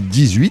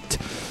 2018.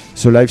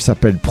 Ce live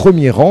s'appelle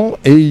Premier Rang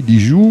et il y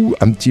joue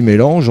un petit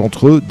mélange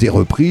entre des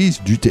reprises,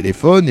 du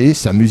téléphone et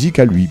sa musique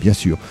à lui, bien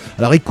sûr.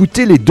 Alors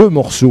écoutez les deux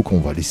morceaux qu'on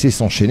va laisser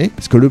s'enchaîner,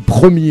 parce que le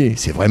premier,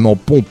 c'est vraiment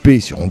pompé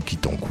sur Honky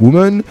Tonk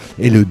Woman,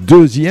 et le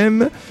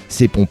deuxième,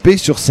 c'est pompé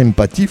sur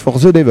Sympathy for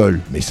the Devil.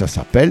 Mais ça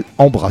s'appelle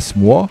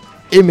Embrasse-moi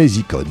et mes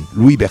icônes,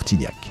 Louis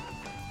Bertignac.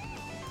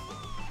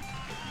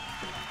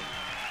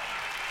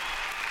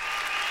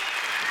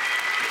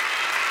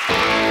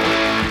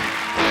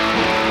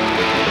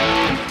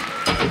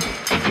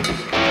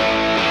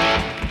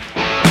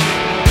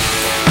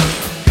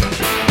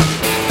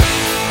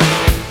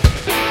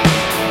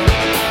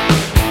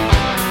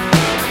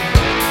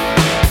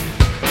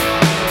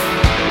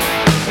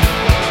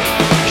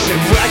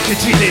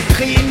 Tu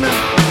déprimes,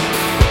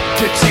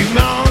 que tu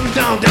manques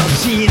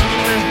d'endorphine.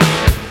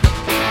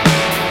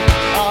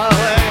 Ah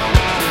ouais,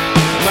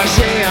 moi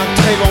j'ai un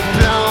très bon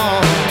plan,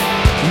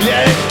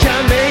 mieux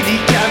qu'un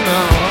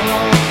médicament.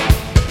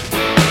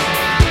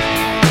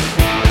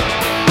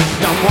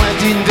 Dans moins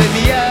d'une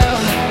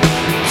demi-heure,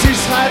 tu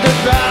seras de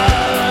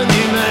bonne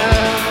humeur.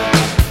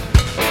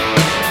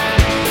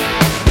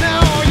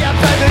 Non, y a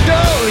pas de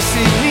dose,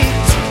 c'est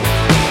vite,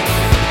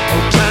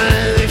 aucun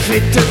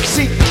effet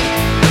toxique.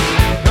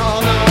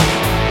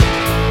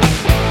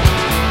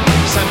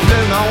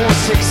 On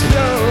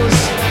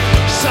s'explose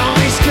sans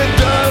risque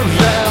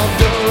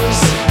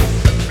d'overdose.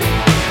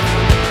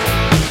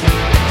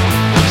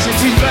 C'est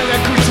une bonne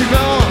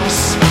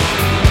accoutumance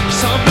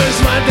sans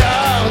besoin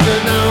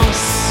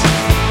d'ordonnance.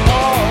 Oh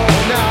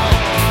non,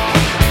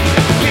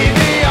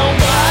 bébé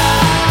embrasse-moi,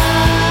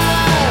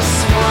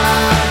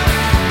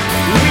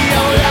 oui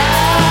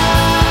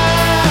enlace-moi.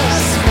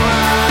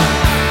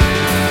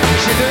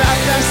 J'ai de la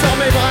place dans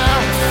mes bras,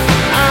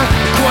 un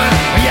coin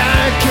rien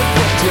que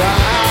pour toi.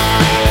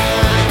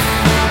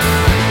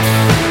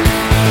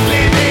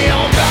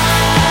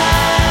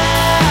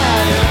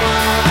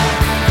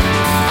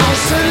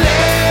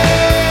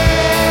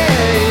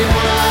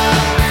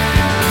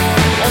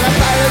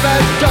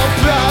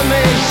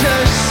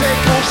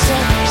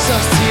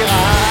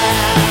 Sortira.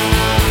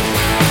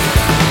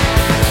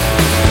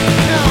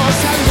 Non,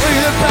 ça ne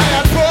brûle pas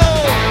la peau,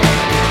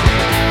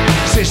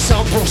 c'est 100%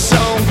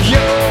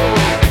 bio.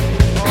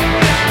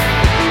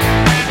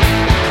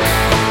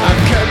 Un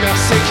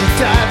commerce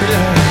équitable,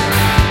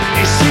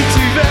 et si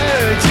tu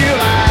veux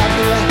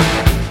durable,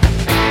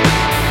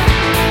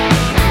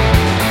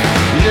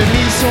 une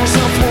mission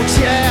sans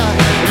frontières,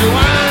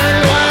 loin,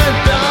 loin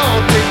dans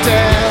tes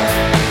terres.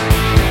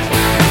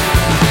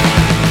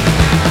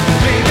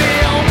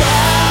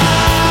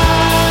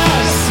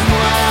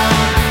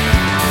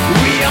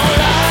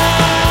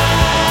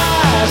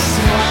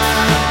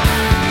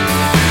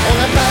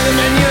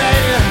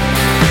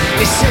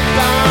 Et c'est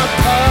pas un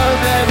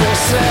problème, on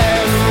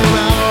s'aime.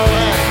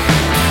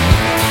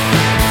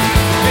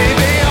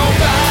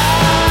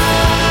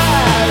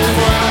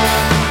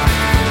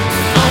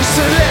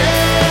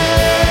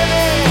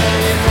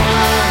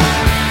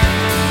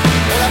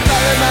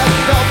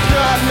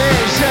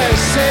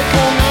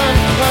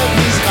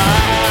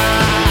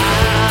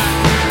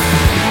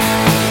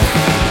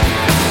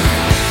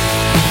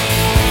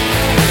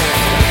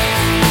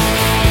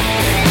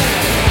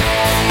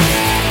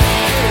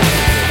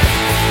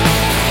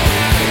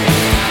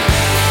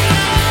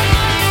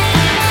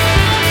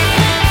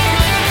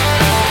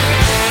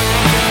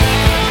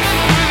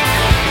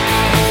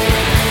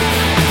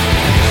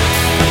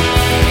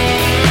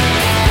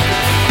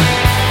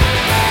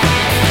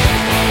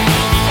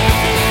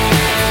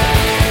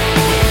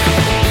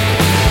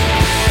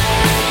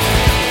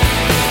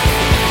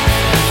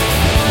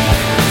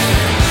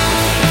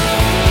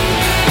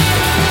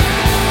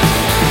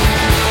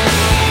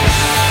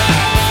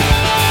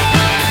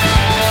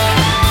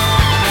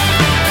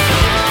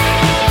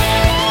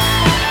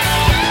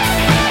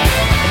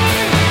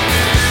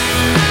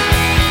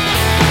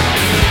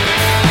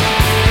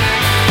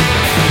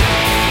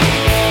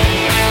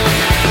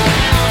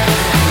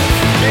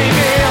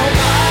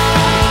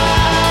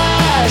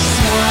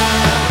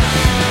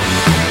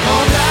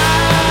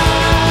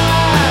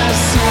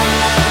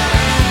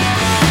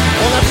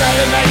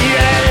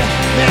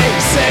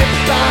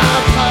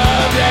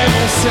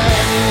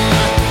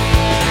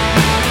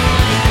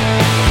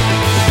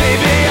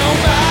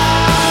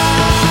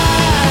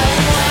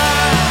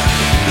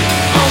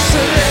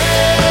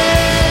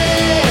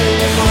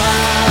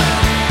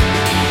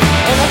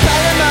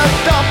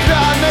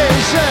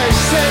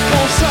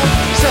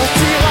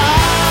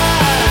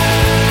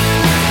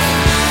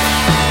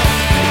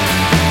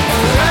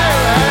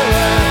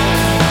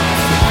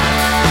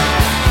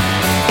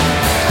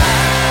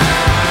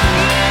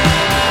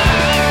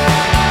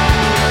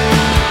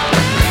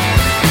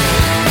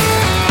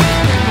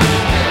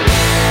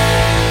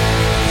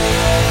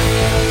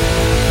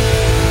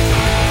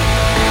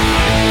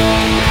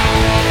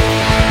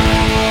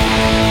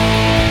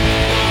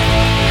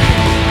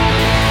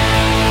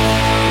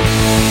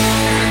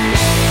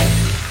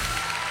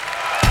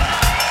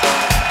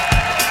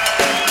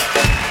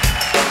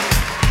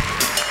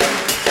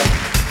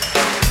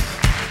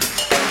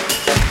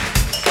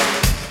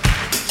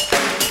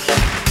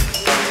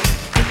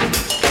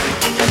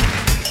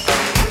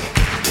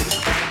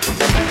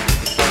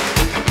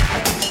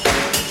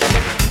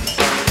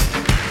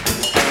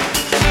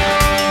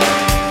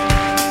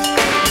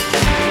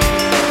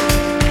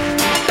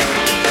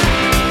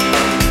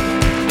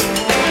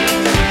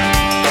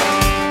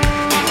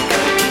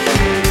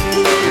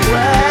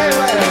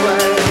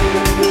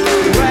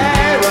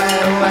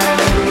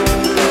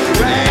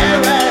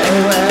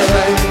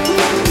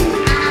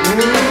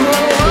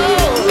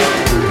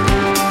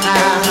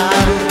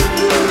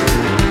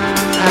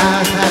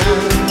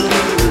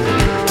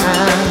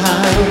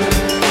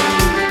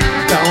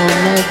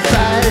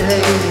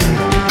 palais,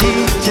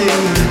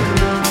 idée,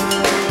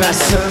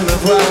 passe me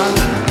voir,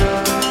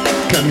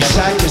 comme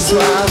chaque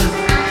soir,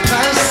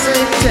 trace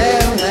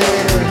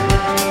éternelle,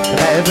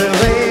 rêve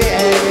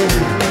réel,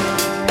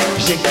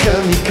 j'ai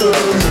comme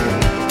icône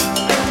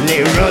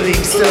les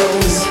Rolling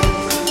Stones.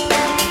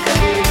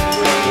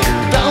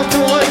 Dans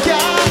ton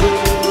regard,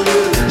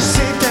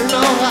 c'est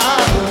tellement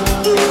rare,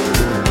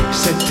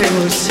 cette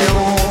émotion.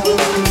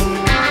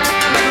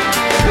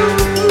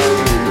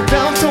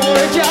 Dans ton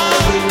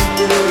regard,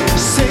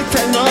 c'est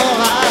tellement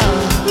rare,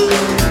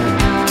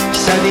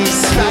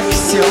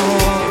 satisfaction.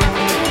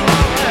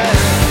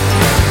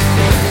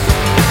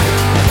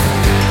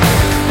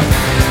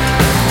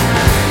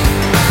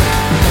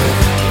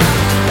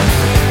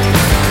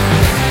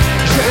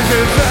 Je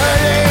veux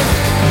voler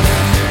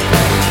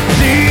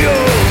plus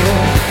haut,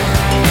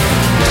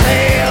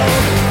 très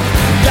haut,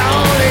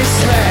 dans les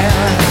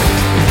sphères.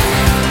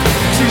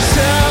 Tu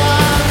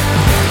seras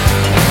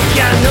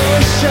piano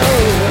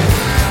chaud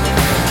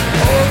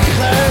au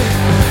creux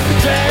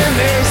de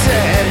mes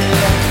ailes.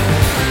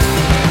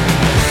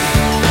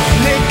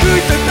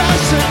 N'écoute pas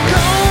ce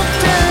qu'on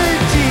te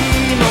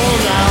dit, mon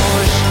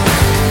ange.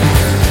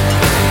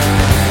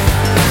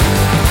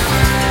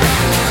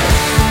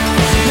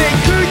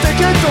 N'écoute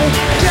que ton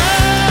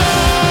cœur,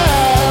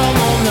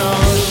 mon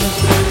ange.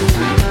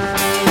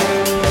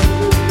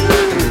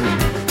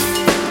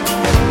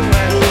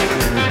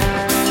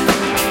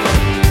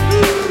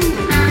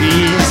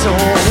 Ils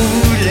ont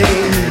roulé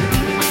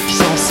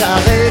sans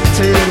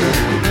s'arrêter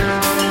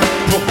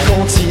pour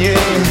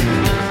continuer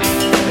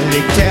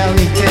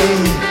l'éternité.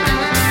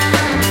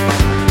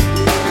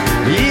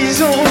 Ils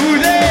ont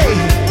roulé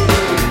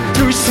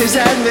toutes ces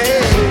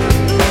années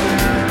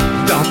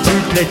dans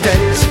toutes les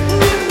têtes.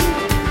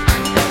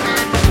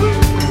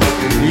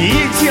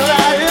 Ils tirent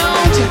la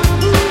langue,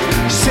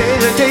 c'est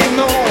le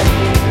démon,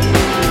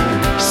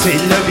 c'est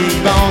le Big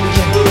Bang.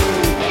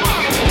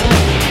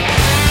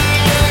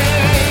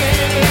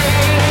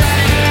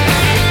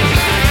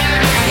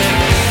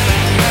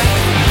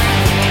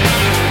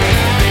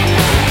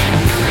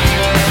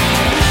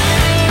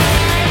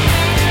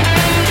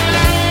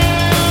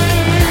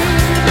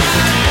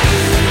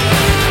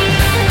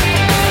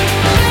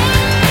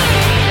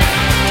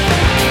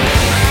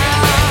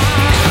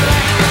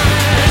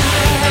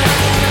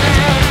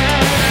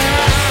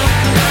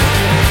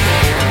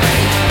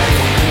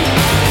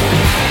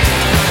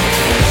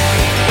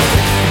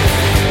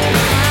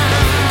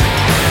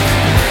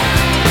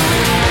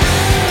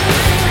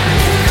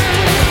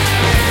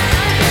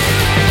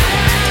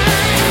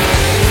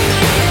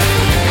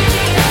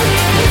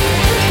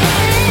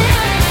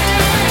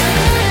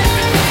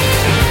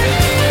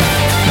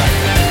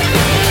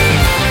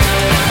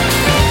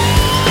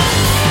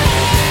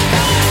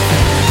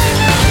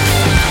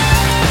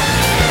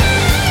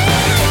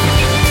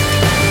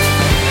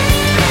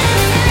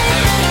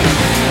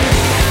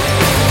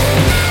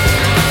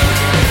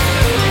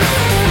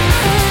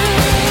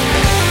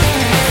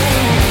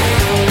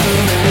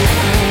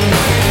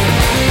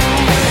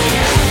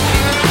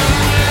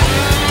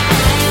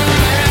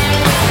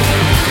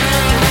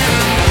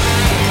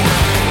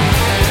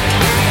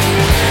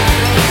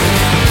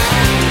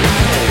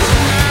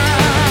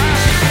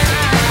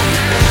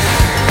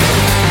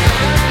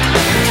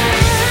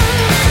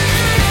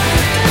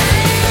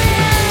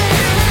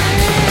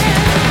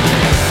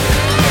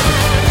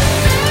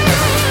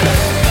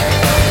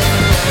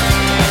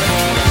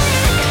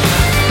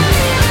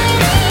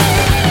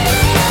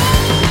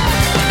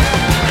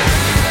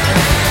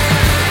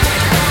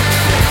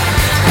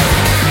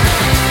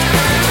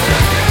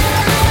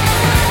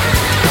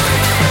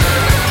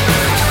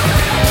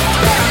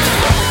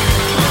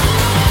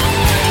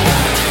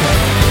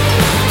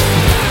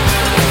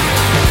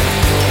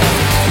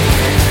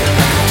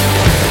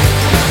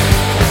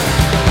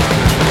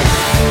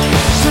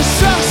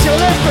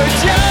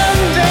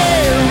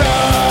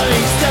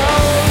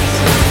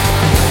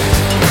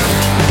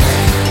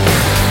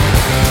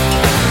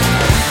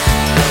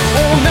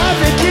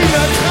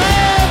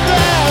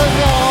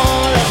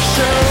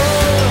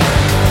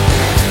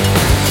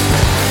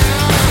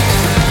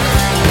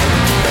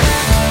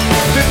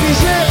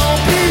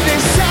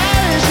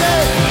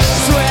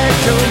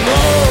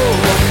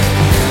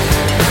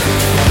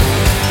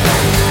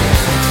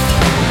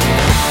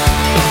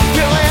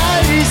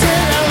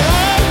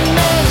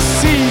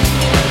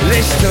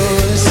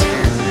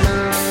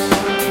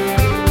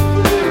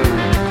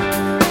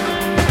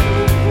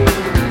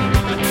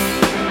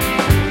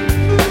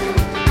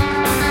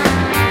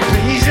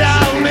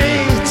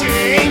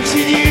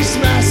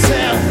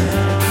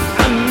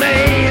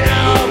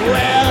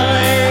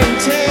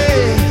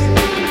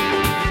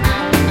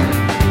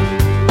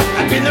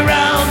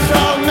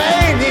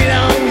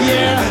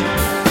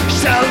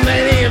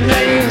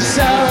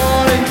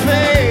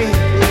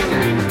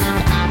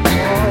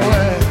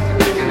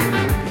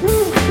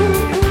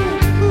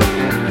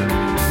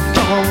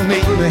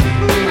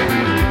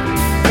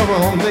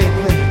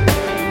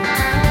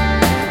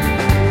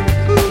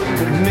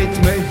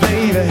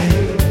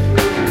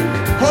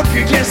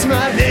 could kiss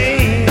my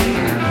name,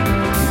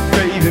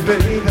 baby,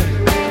 baby.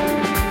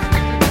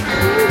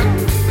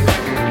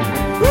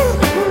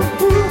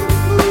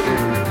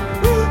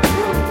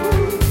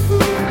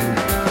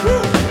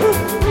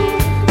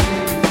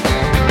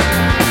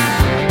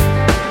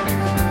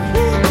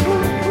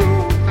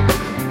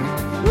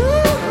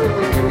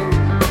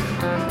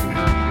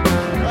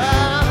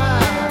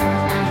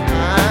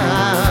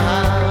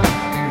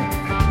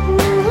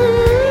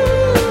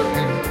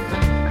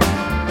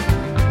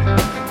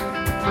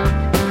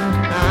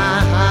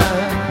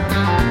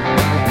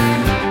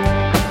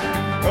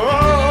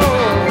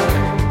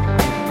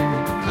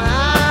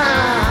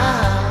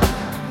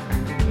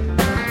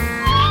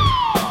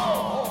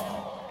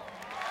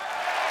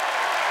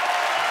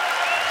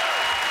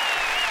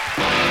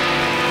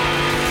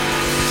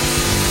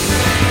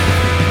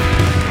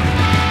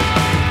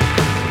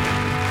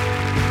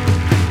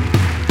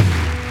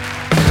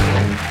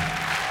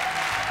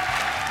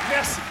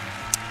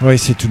 Oui,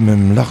 c'est tout de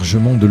même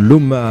largement de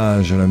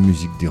l'hommage à la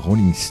musique des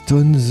Rolling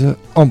Stones.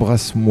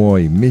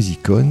 Embrasse-moi et mes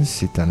icônes,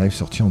 c'est un live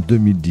sorti en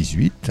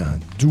 2018, un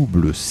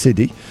double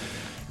CD.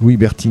 Louis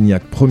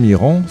Bertignac, premier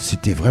rang,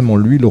 c'était vraiment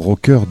lui le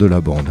rocker de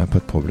la bande, hein, pas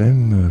de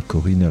problème.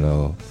 Corinne, elle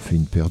a fait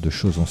une paire de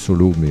choses en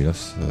solo, mais là,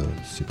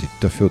 c'était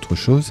tout à fait autre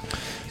chose.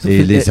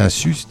 Et les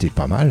insus, c'était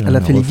pas mal. Elle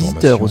a fait les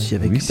visiteurs aussi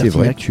avec Bertignac. Oui, c'est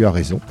vrai, tu as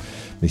raison.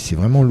 Mais c'est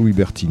vraiment Louis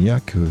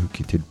Bertignac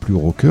qui était le plus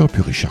rocker.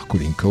 Puis Richard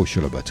Kolinka aussi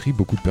à la batterie,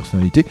 beaucoup de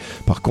personnalités.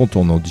 Par contre,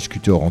 on en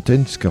discutait hors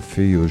antenne, ce qu'a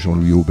fait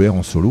Jean-Louis Aubert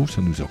en solo,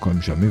 ça nous a quand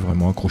même jamais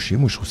vraiment accroché.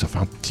 Moi, je trouve que ça fait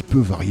un petit peu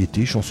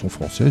variété, chanson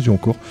française, et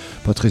encore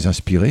pas très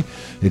inspiré.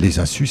 Et les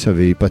insus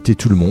avaient épaté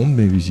tout le monde,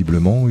 mais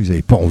visiblement, ils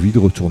n'avaient pas envie de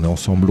retourner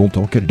ensemble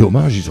longtemps. Quel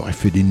dommage, ils auraient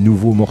fait des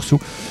nouveaux morceaux.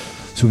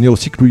 Souvenir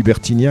aussi que Louis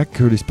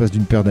Bertignac, l'espace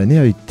d'une paire d'années,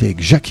 a été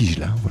avec Jacques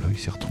Higelin. Voilà, il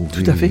s'est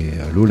retrouvé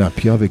à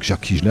l'Olympia avec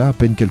Jacques Higelin, à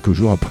peine quelques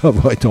jours après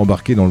avoir été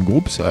embarqué dans le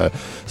groupe. Ça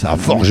a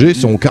forgé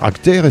son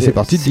caractère et c'est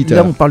parti de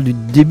guitare. Là, on parle du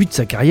début de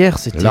sa carrière.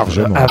 C'était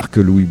largement.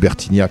 Que Louis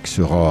Bertignac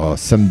sera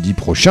samedi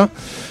prochain.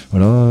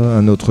 Voilà,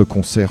 un autre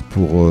concert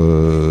pour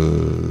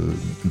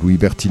Louis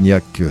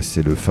Bertignac,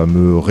 c'est le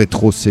fameux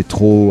Rétro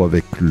Cétro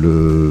avec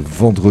le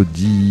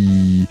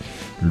vendredi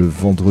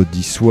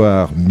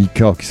soir,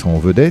 Mika qui sera en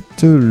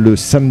vedette. Le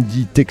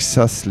samedi,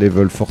 Texas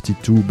Level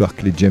 42,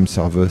 Barclay James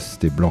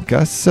Harvest et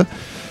Blancas.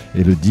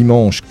 Et le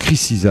dimanche,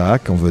 Chris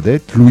Isaac en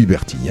vedette, Louis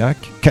Bertignac,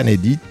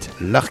 Canedit,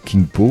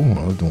 Larking Po.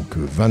 Donc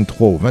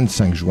 23 au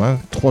 25 juin,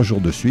 3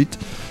 jours de suite.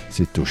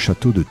 C'est au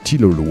château de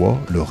Tilloloy,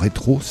 le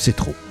Rétro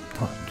Cétro.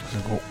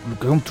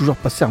 L'occasion de toujours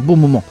passer un beau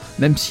moment,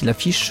 même si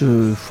l'affiche,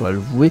 faut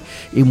l'avouer,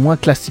 est moins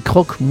classique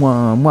rock,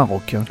 moins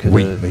rock. Hein,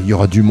 oui, mais il y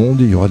aura du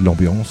monde et il y aura de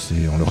l'ambiance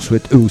et on leur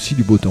souhaite eux aussi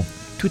du beau temps.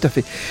 Tout à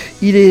fait.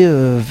 Il est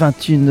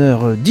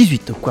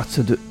 21h18 au quartz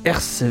de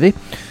RCV.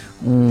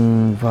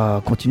 On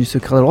va continuer ce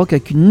Cradle Rock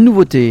avec une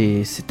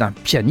nouveauté. C'est un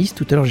pianiste.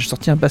 Tout à l'heure j'ai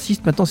sorti un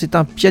bassiste. Maintenant c'est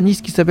un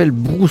pianiste qui s'appelle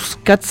Bruce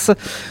Katz.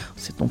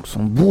 C'est donc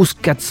son Bruce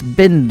Katz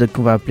Band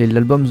qu'on va appeler.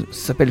 L'album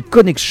s'appelle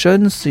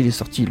Connections. Il est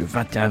sorti le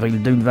 21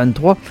 avril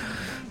 2023.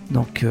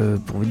 Donc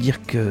pour vous dire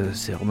que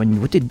c'est vraiment une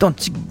nouveauté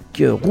d'Antique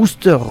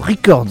Rooster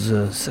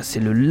Records, ça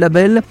c'est le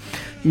label.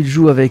 Il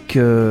joue avec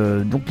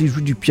donc il joue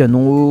du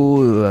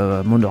piano,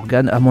 mon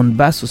organe, Hammond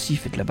basse aussi, il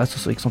fait de la basse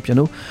aussi avec son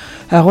piano.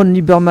 Aaron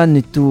Lieberman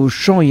est au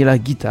chant et à la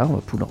guitare, on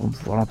va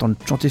pouvoir l'entendre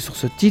chanter sur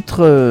ce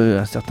titre.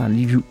 Un certain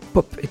Liviu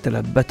Pop est à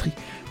la batterie,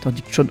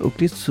 tandis que Sean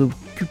Oakley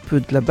s'occupe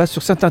de la basse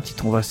sur certains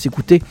titres. On va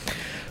s'écouter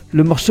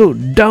le morceau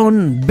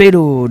Down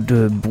Below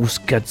de Bruce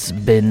Katz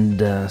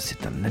Band,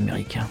 c'est un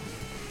américain.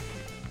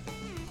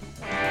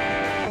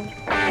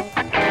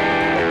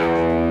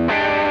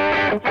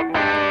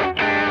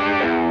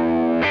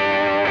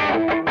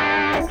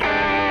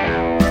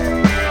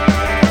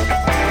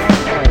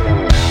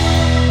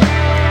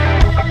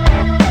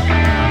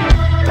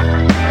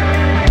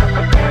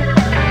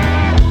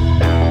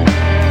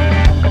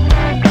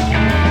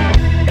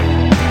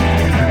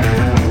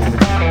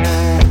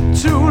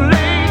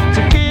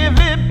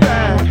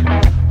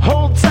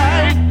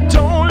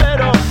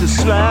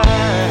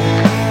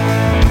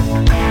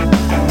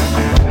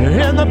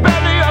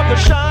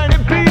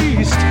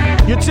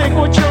 Take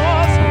what's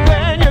yours,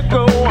 then you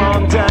go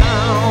on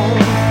down.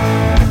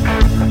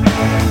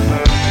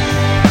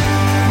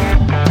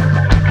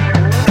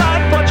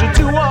 Not what you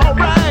do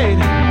alright,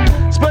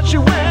 especially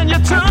when you're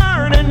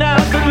turning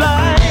out the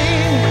line.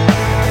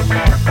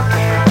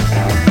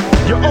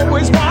 You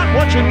always want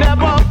what you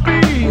never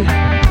be.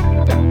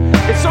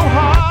 It's so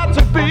hard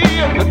to be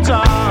in the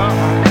dark.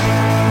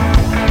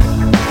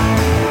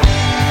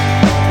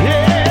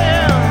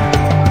 Yeah,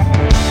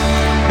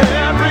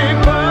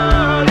 everybody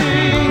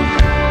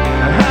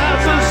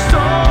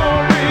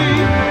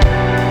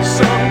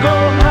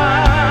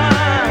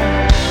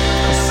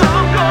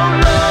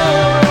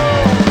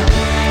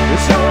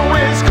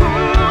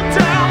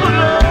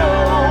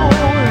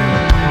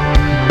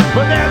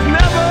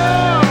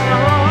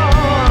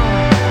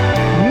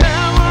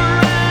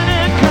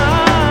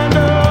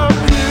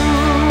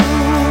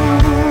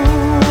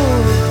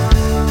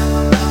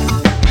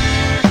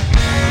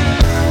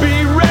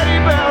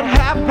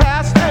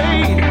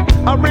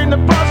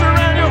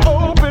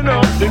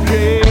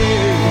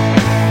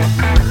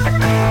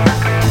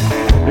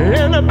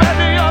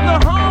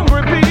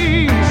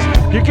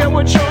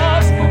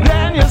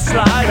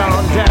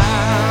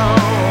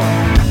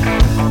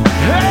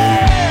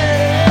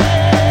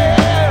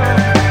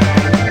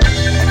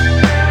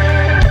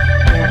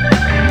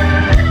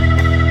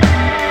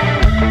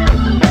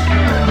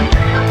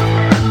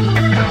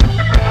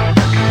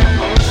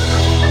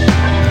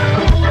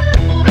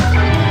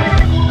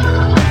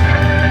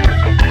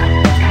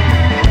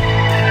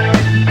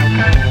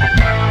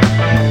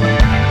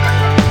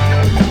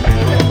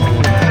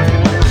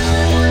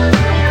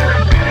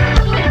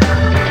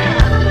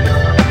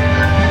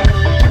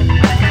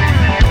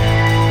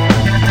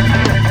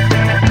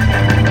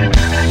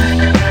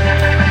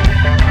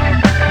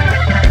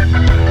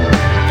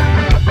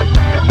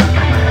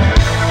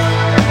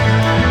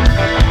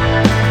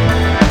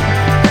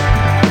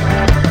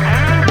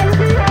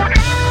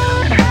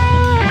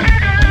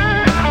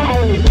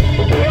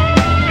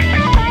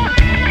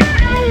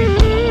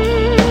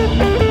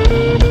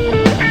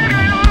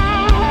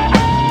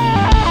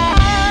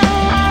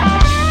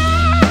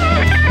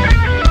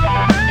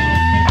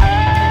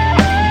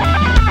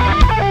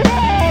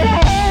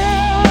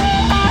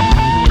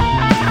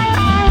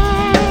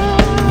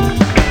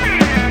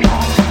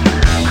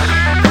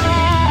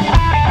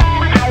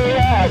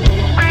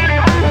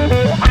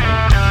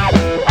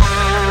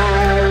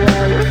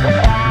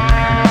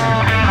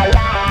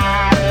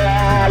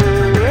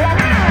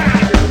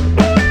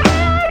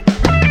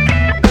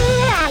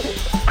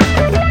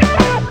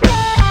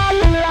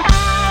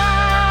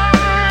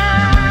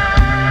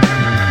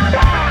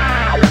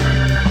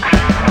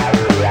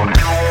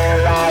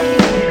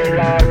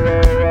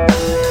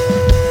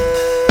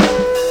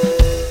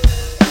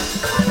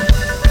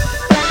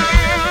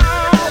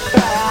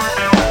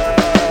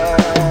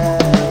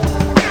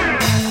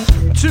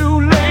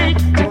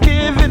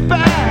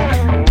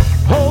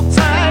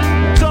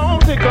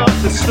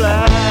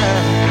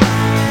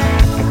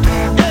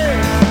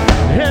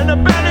in the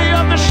belly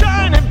of the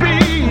shining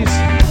beast.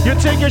 You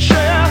take your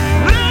share,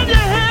 then you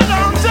head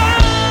on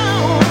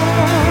down.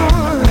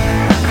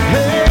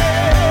 Yeah.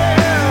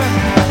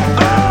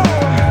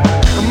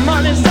 Oh,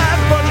 money's tight,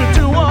 but you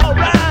do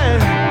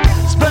alright,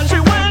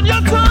 especially when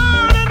you're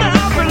turning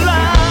out the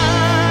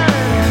light.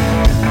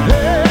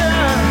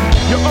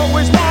 Yeah, you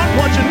always want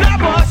what you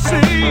never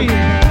see.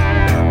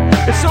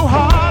 It's so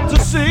hard to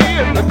see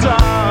in the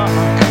dark.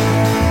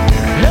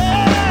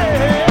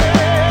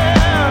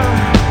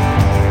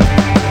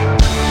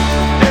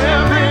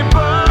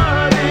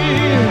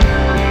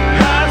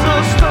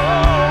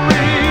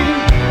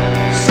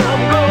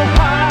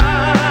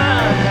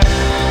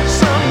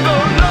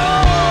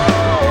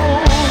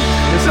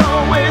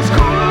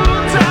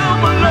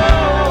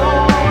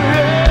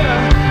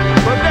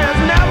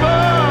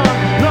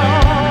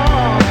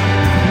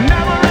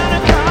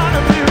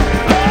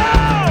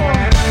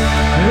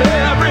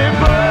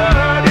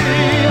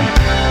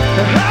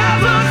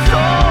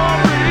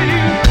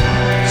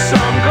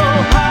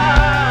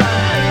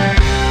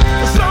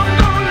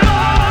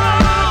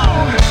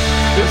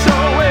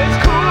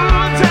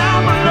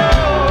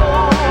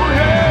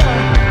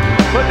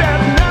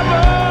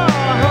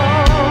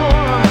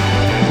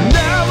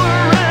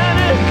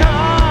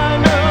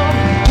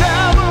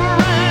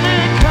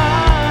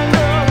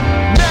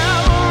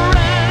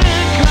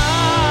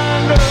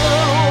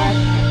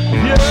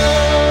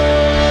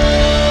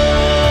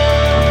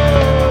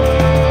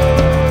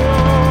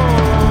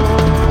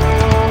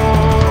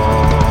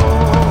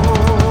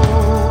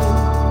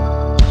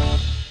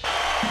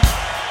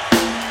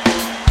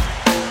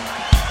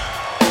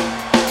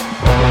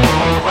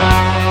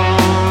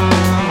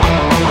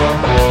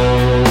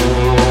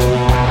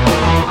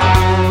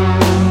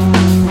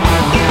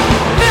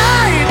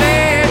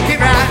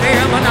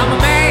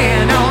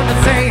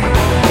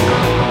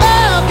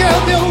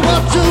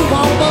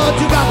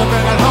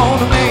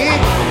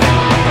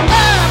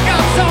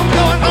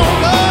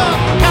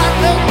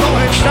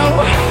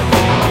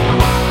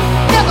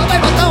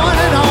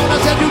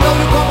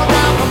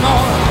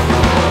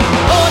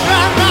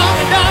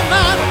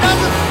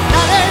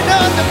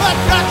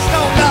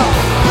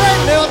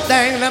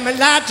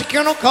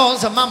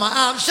 Cause mama,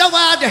 I'm so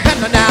out your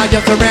hand now,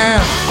 just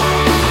around.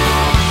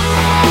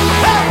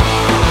 Hey!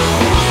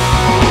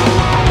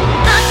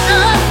 I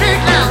just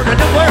speak loud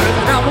in the words,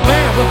 and I'm a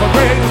man with a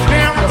great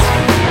experience.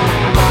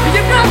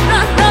 You got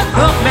not,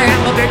 man,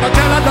 but they can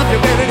tell I love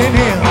you better than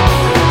him.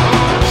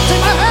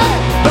 Say my hey,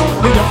 don't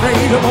be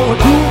afraid of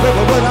what you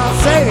ever what I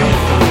say.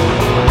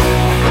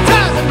 The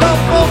times of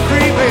love for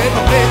free, baby,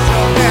 my face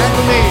so bad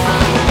to me.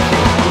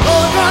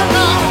 Oh,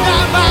 no,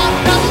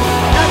 nothing,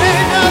 that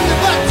ain't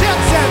nothing but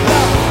tips and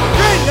love.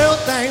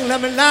 Let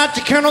me light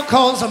your candle,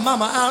 cause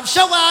mama, I'm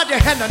so out your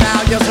hand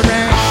now, yes I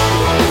am.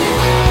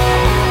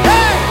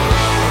 Hey!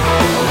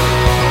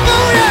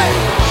 Oh yeah!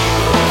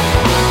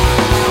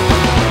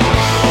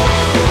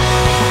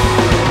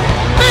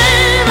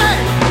 Baby,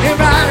 here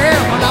I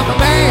am, when I'm a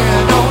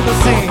man on the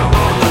scene.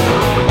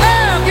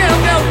 I'll give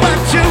you what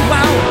you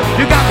want,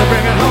 you got to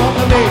bring it home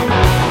to me.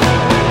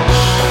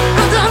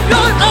 Cause I'm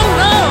going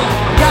older,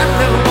 got a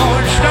little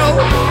more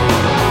snow.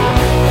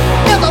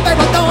 Yeah, the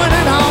baby throwing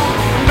it on,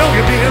 you know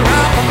you be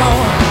around for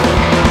more.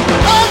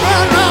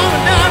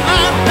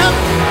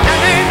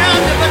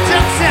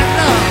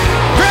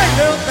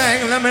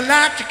 Let me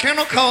light your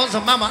candle, cause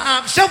mama,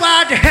 I'm so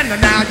out your hand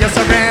now, yes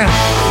I am.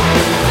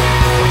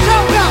 So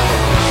go!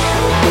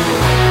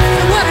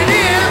 So what it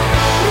is,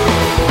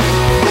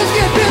 let's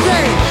get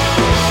busy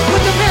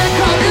with the man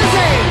called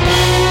Izzy.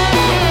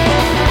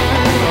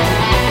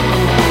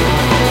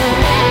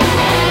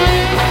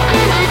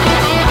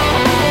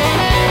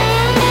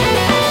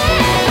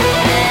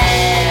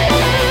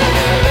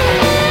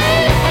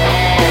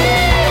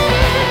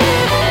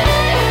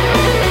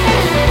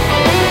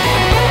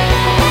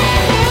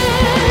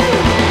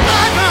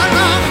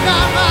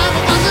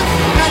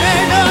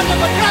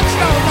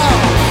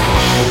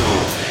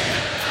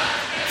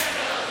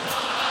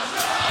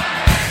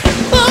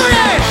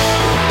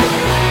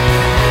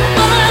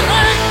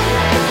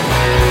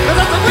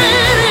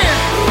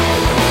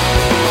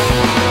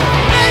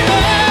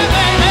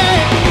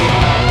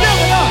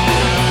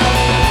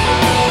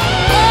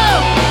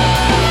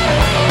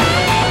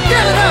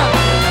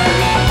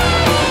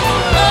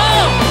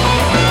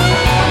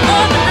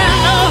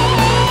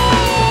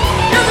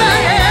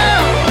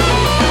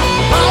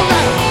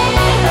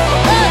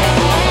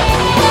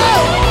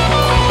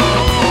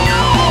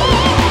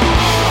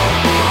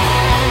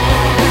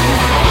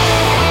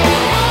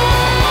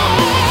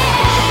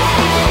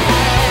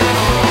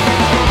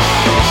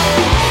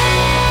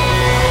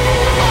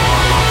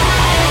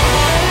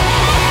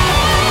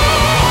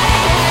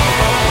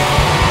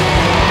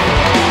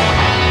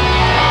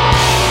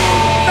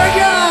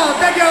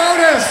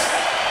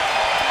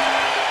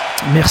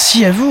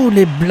 Merci à vous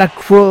les Black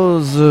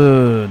Rose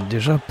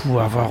déjà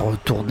pour avoir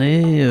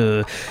retourné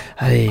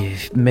et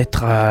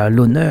mettre à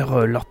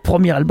l'honneur leur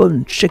premier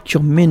album Check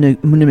Your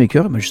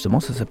Moneymaker. Ben justement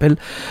ça s'appelle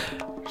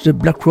The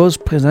Black Rose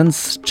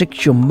Presents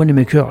Check Your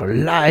Moneymaker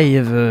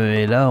Live.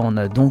 Et là, on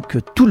a donc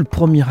tout le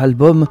premier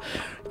album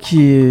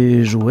qui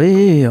est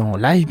joué en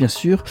live, bien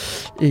sûr.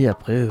 Et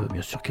après,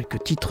 bien sûr,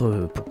 quelques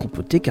titres pour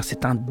compoter, car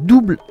c'est un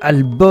double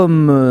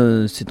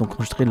album. C'est donc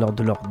enregistré lors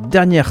de leur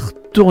dernière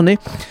tournée.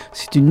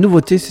 C'est une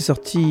nouveauté, c'est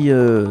sorti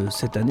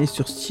cette année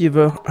sur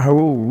Silver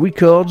Arrow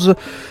Records.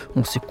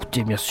 On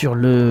s'écoutait bien sûr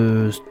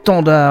le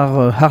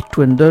standard Heart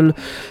to Handle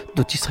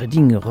d'Otis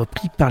Redding,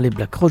 repris par les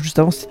Black Rose. Juste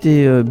avant,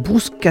 c'était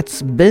Bruce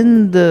Katz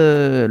Band,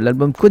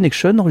 l'album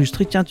Connection,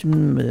 enregistré. Tiens, tu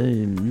me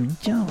dis,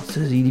 tiens,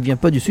 il ne vient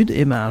pas du sud.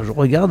 Et ben, je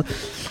regarde,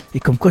 et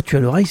comme quoi tu as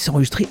l'oreille, c'est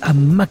enregistré à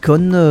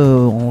Macon,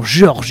 en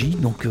Géorgie,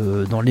 donc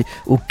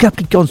au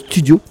Capricorn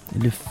Studio,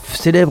 le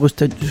célèbre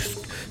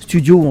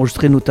studio où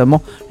enregistré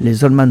notamment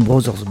les Allman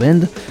Brothers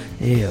Band.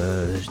 Et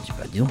je dis,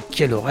 bah dis donc,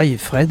 quelle oreille,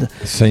 Fred.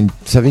 Ça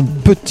avait une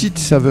petite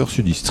saveur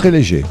sudiste, très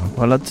léger.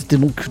 Voilà, c'était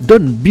donc Don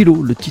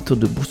Below, le titre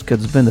de Bruce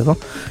Katz Band avant.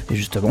 Et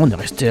juste avant, on est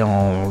resté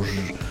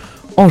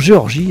en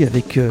Géorgie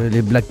avec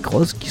les Black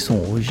Rose qui sont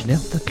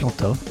originaires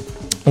d'Atlanta.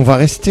 On va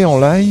rester en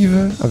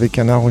live avec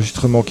un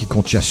enregistrement qui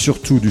contient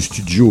surtout du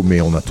studio,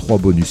 mais on a 3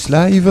 bonus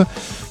live.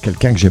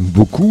 Quelqu'un que j'aime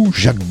beaucoup,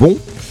 Jacques Bon,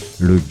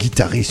 le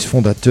guitariste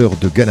fondateur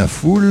de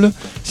Ganafool.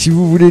 Si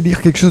vous voulez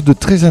lire quelque chose de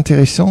très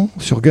intéressant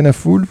sur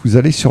Ganafool, vous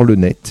allez sur le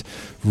net.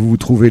 Vous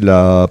trouvez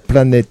la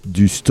planète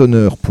du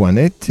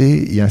stoner.net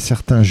et il y a un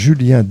certain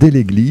Julien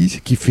Deléglise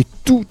qui fait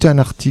tout un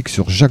article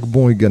sur Jacques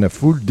Bon et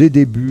Ganafool, des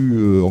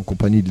débuts en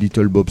compagnie de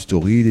Little Bob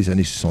Story, les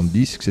années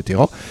 70,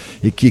 etc.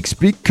 Et qui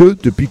explique que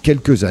depuis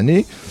quelques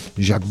années,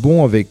 Jacques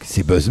Bon, avec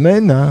ses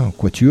buzzmen,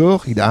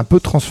 quatuor, il a un peu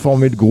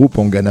transformé le groupe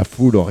en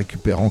Ganafool en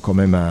récupérant quand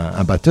même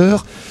un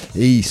batteur.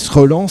 Et il se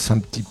relance un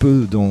petit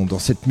peu dans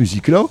cette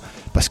musique-là.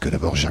 Parce que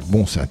d'abord, Jacques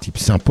Bon, c'est un type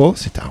sympa,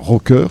 c'est un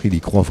rocker, il y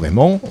croit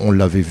vraiment. On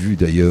l'avait vu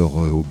d'ailleurs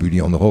au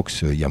Bully on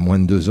Rocks il y a moins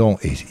de 2 ans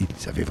et il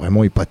avait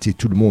vraiment épaté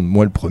tout le monde,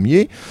 moi le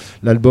premier.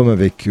 L'album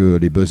avec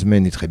les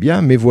Buzzmen est très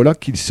bien, mais voilà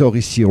qu'il sort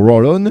ici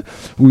Roll On,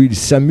 où il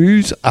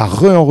s'amuse à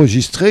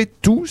réenregistrer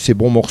tous ses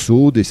bons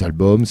morceaux des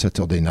albums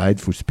Saturday Night,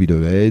 Full Speed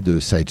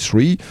Ahead, Side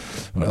 3.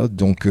 Voilà,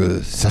 donc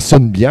ça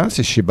sonne bien,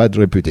 c'est chez Bad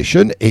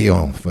Reputation et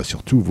on va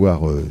surtout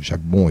voir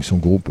Jacques Bon et son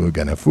groupe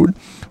Ganafool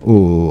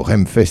au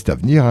Remfest à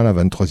venir, la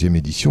 23e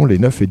édition, les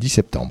 9 et 10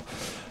 septembre.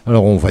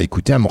 Alors on va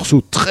écouter un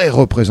morceau très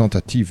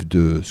représentatif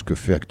de ce que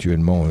fait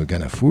actuellement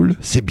Ganafool.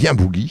 C'est bien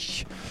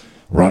boogie.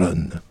 Roll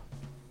On.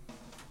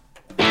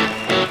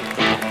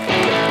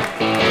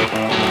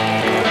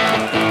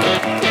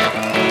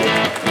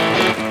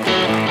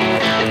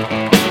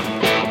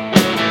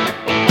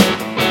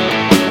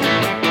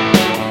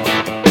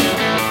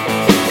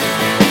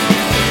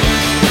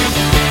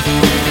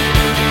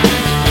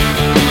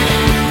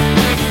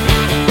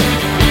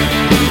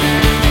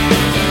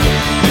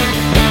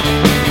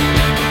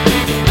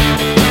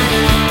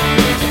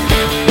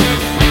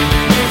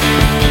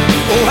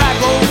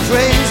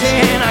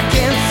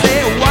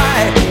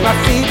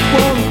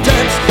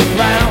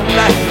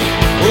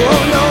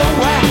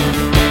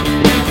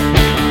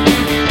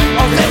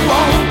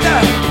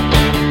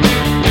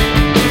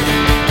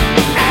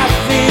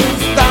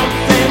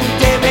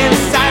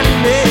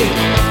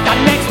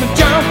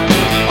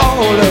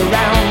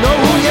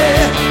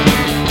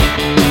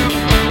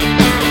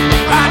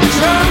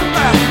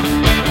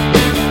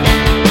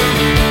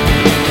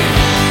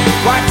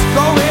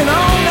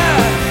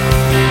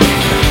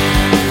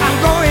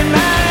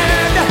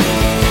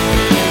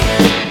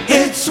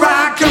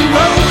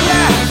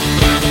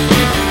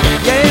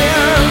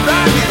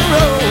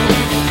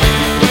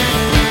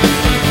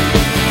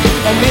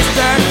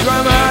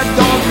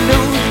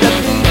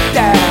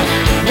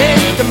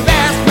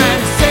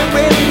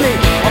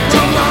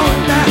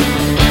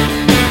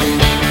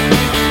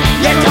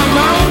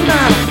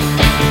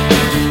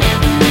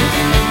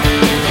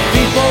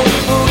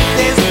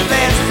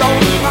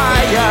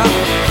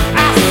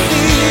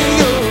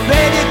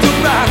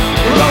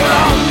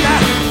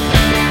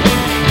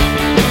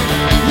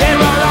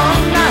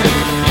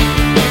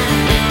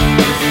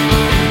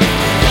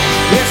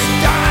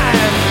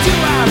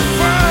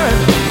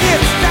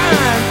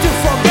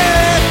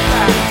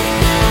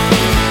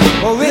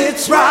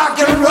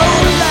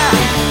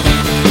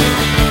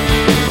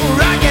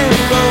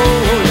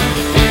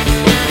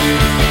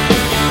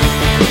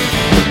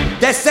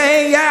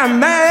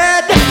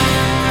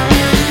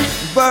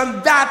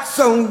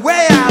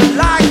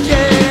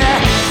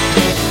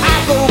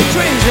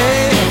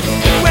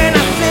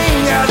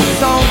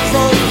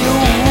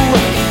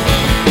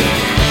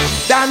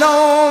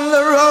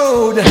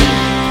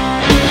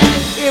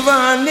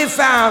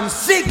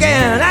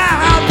 Seeking out,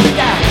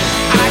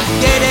 I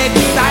get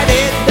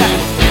excited.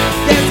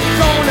 There's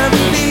gonna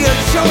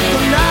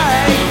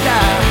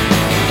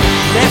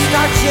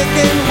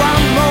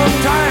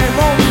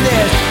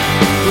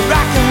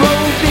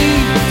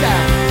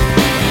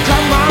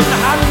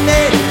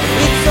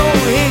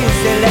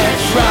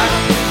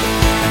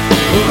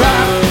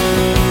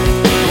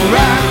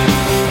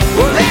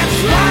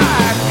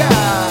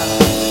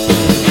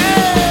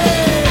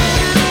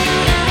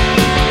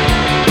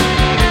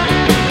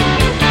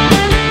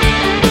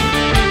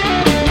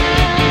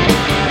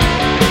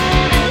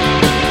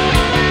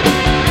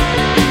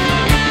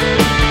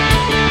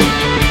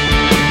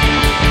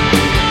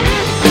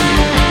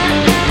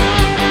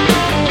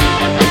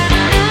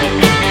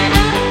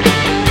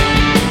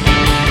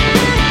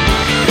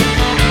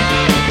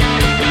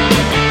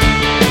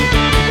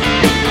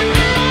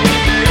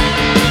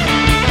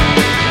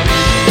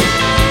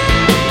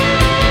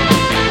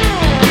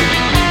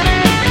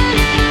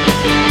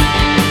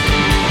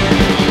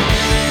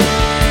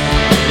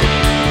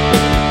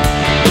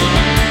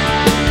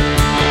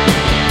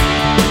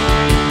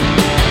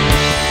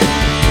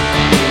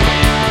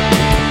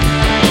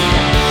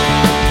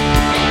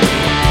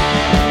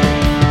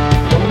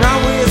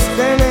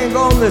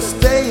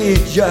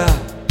pleasure.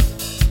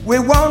 We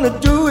wanna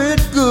do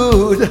it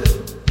good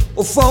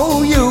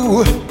for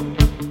you,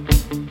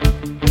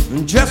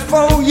 just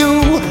for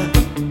you.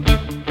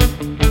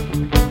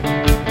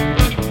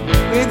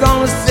 We're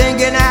gonna sing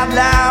it out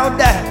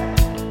loud,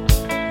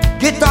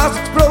 guitars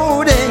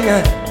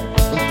exploding,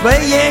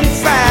 playing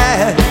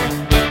fast.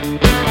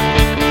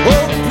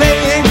 Oh,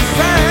 playing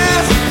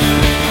fast.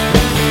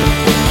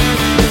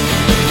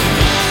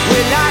 We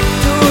like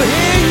to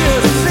hear you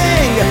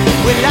sing,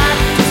 we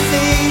like to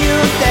see you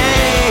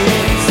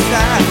dance.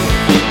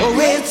 Oh,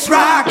 it's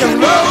rock and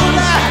roll.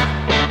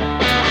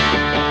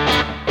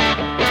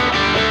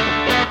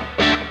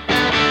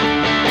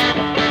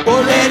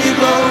 Oh, let it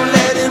roll,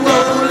 let it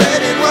roll,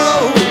 let it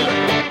roll.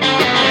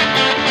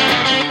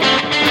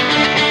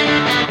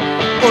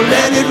 Oh,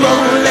 let it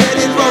roll, let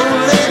it roll,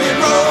 let it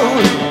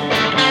roll.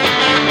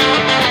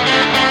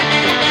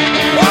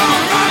 Oh,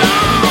 right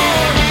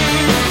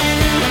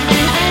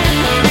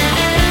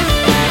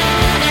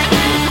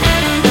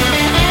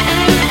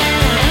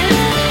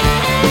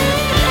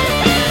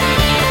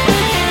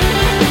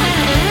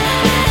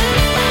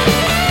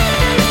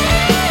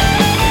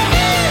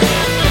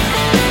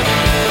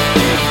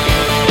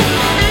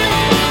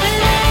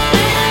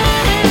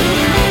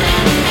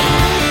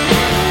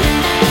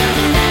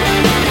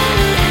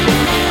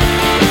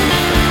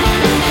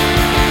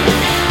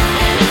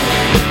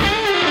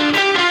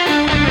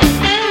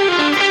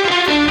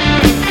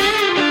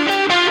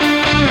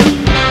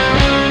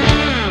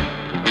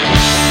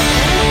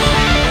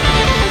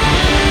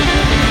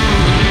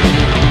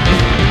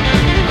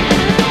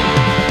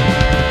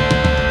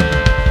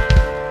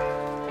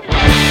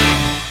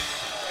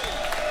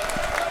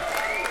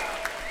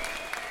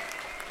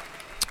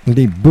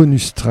Les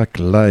bonus tracks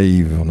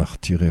live, on a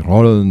retiré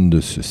Roll On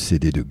de ce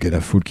CD de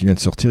Ganaful qui vient de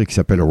sortir et qui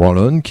s'appelle Roll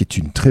On, qui est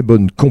une très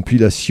bonne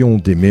compilation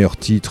des meilleurs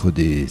titres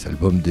des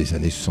albums des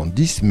années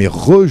 70, mais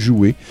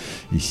rejoué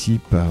ici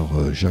par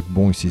Jacques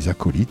Bon et ses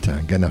acolytes,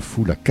 un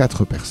Ganaful à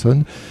 4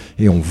 personnes,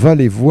 et on va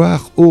les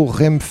voir au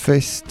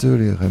Remfest,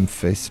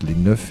 les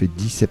 9 et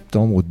 10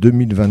 septembre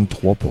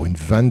 2023 pour une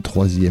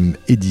 23e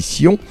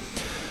édition.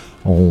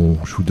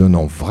 Je vous donne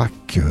en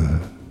vrac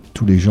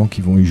tous les gens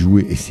qui vont y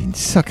jouer, et c'est une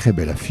sacrée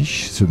belle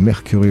affiche. The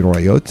Mercury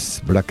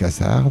Riots, Black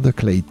Hazard,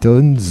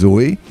 Clayton,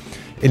 Zoé,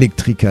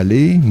 Electric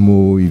Alley,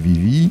 Mo et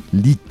Vivi,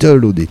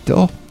 Little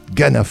Auditor,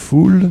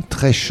 Ganaful,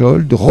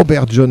 Threshold,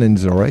 Robert John and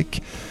the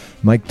Wreck,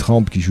 Mike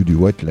Tramp qui joue du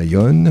White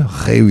Lion,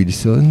 Ray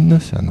Wilson,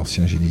 c'est un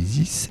ancien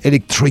Genesis,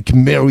 Electric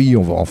Mary,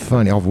 on va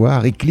enfin les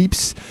revoir,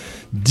 Eclipse,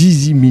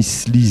 Dizzy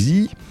Miss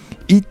Lizzy,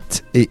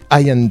 Hit et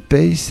Iron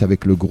Pace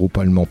avec le groupe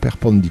allemand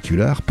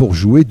Perpendicular pour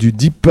jouer du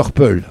Deep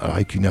Purple. Alors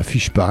avec une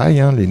affiche pareille,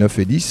 hein, les 9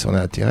 et 10, on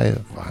a intérêt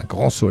à avoir un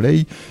grand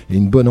soleil et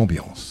une bonne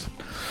ambiance.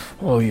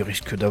 Oh, il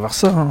risque d'avoir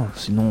ça, hein.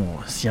 Sinon,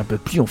 si un peu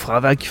plus, on fera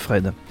avec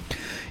Fred.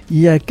 Il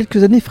y a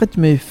quelques années, Fred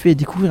m'a fait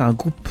découvrir un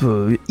groupe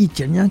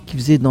italien qui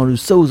faisait dans le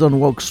Southern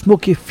Rock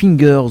Smoky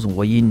Fingers. On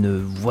voyait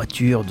une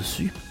voiture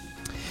dessus.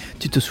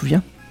 Tu te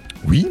souviens ?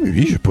 Oui,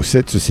 je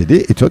possède ce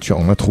CD et toi tu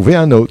en as trouvé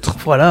un autre.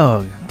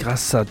 Voilà,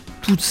 grâce à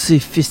tous ces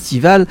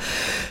festivals,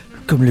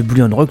 comme le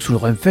Bullion Rock ou le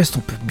Rumfest, on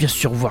peut bien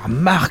sûr voir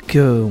Marc,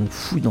 on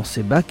fouille dans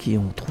ses bacs et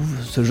on trouve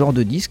ce genre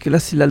de disque. Là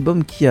c'est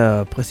l'album qui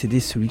a précédé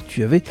celui que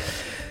tu avais.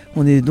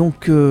 On est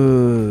donc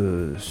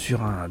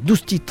sur un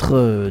 12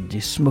 titres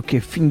des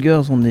Smoky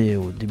Fingers, on est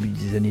au début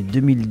des années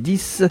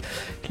 2010.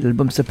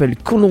 L'album s'appelle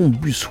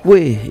Columbus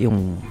Way et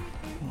on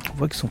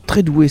voit qu'ils sont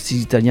très doués ces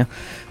Italiens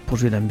pour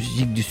jouer la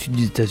musique du sud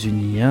des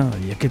États-Unis. Hein.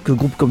 Il y a quelques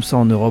groupes comme ça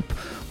en Europe.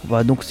 On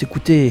va donc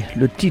s'écouter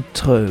le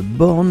titre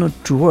Born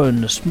to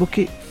Run,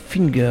 Smoky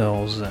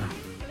Fingers.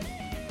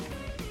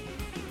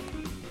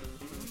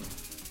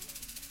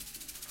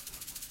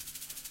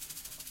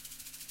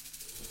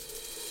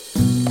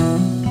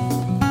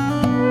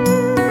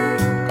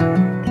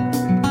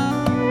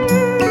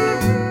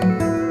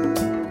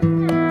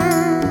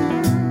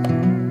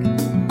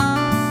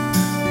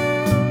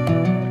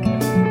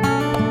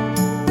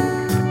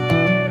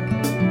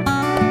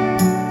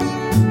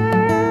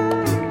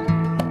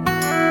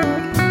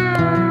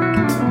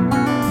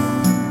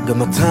 Got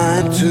my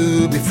time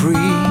to be free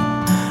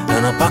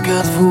and a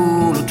pocket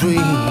full of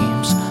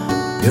dreams.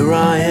 Here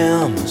I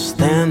am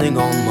standing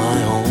on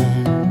my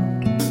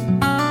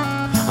own.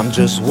 I'm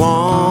just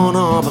one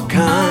of a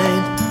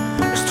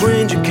kind, a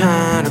stranger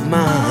kind of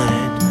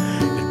mind.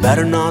 You'd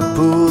better not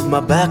put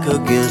my back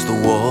against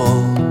the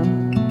wall.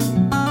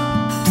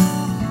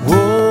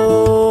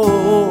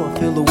 Whoa, I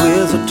feel the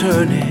wheels are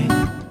turning.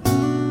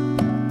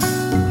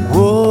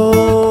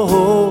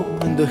 Whoa,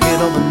 in the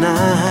heat of the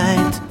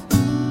night.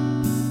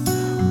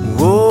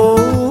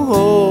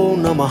 Whoa,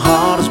 now my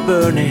heart is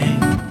burning.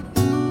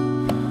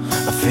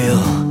 I feel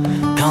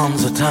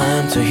comes a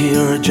time to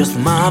hear just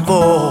my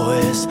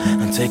voice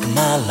and take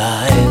my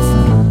life.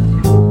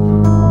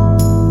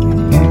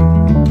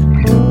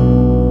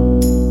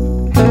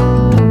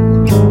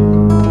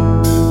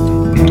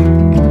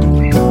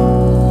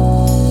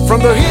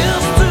 From the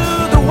hills to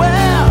the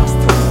west,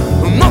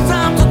 no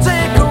time to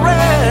take a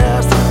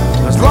rest.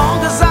 As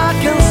long as I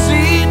can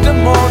see the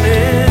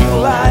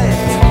morning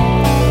light.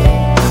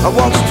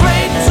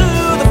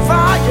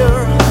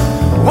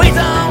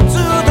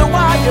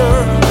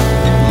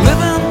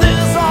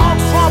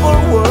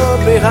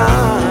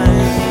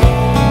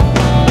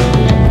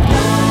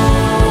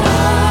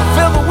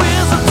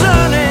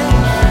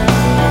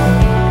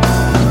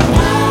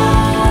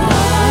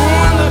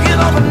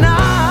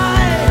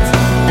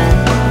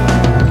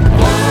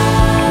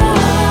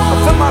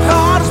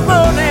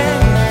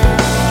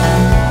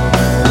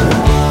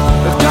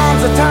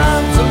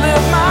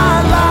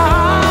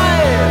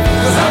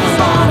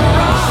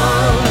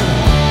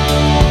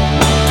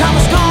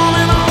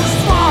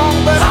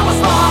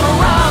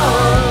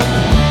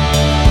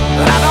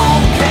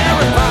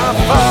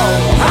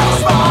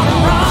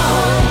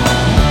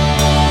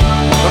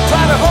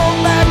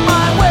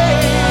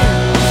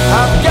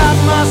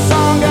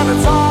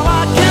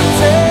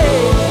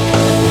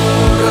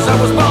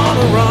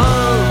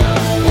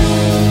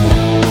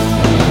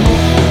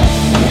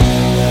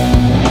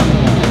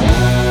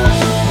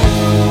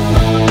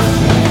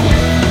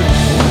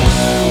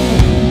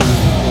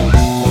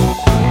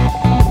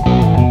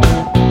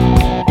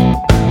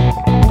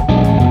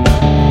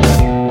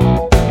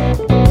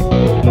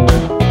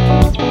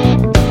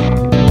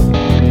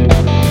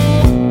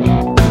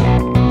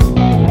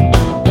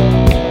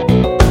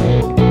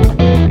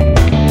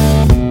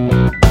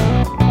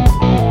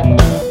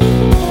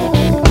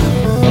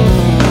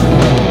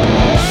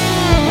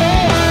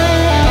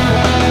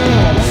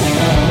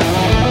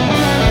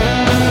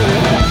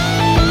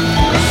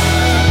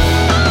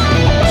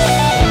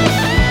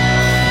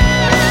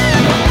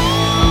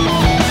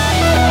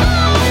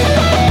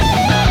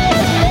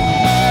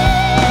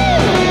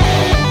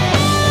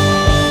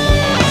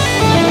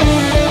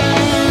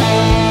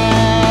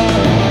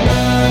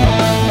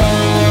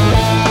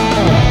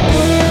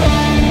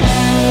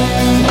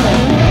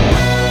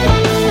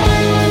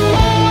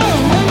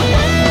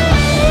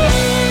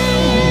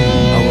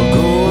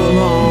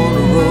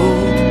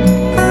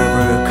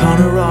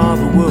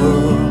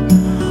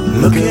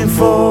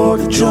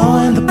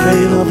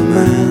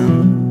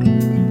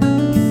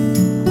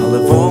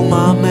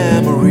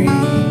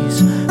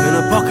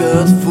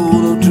 pocket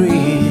full of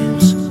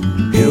dreams.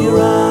 Here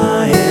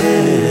I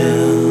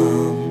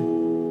am.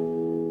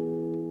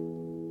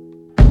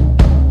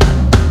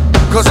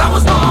 'Cause I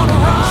was born to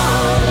run,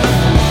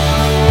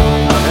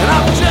 and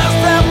I'm just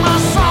at my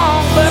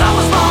song, but I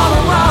was born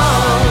to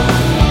run,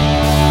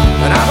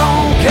 and I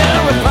don't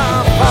care if I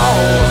fall.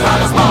 I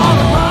was born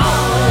to run,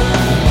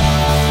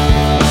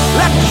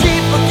 like a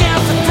sheep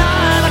against the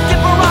tide. I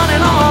keep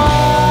running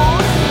on,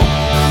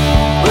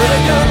 with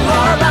a good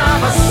Lord by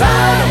my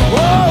side.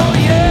 Oh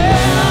yeah,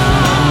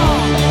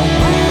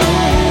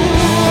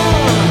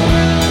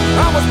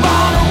 I was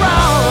born to run.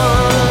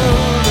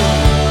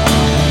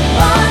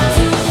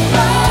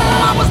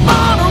 I was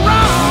born to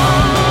run.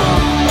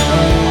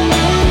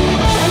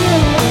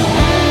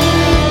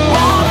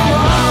 Born to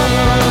run.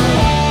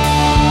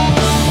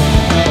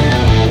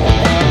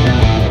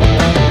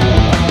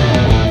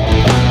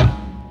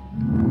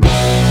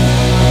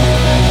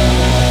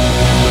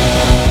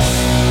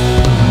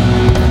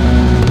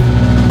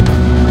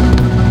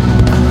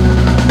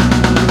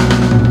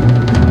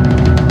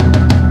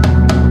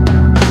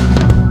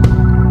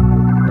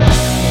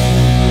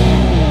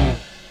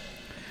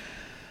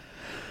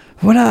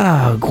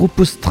 Voilà, groupe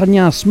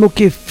australien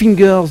Smoky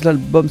Fingers,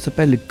 l'album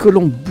s'appelle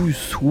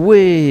Columbus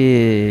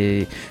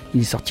Way.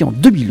 Il est sorti en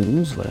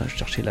 2011, voilà, je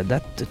cherchais la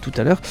date tout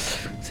à l'heure.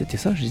 C'était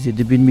ça, je disais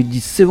début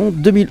 2010, c'est bon,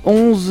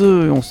 2011,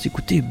 on s'est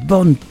écouté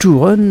Born to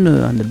Run,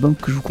 un album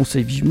que je vous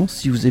conseille vivement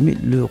si vous aimez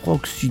le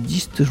rock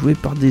sudiste joué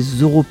par des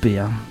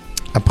Européens.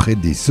 Après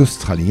des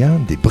Australiens,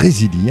 des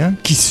Brésiliens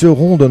qui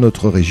seront dans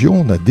notre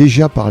région, on a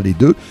déjà parlé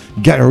d'eux,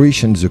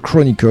 Garish and the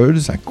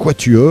Chronicles, un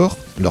quatuor.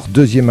 Leur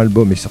deuxième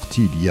album est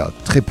sorti il y a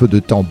très peu de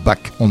temps,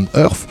 Back on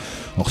Earth.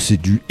 Alors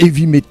c'est du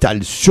heavy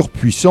metal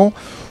surpuissant.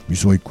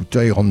 Ils ont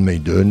écouté Iron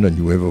Maiden, la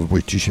New Wave of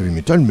British Heavy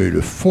Metal, mais ils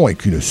le font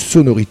avec une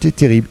sonorité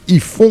terrible.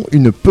 Ils font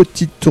une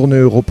petite tournée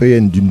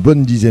européenne d'une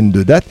bonne dizaine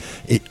de dates,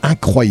 et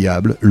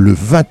incroyable, le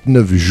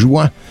 29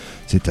 juin,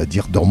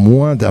 c'est-à-dire dans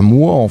moins d'un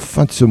mois, en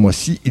fin de ce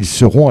mois-ci, ils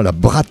seront à la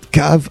Brat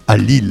Cave à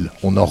Lille.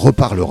 On en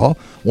reparlera,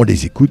 on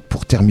les écoute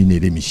pour terminer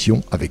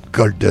l'émission avec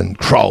Golden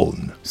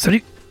Crown.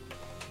 Salut!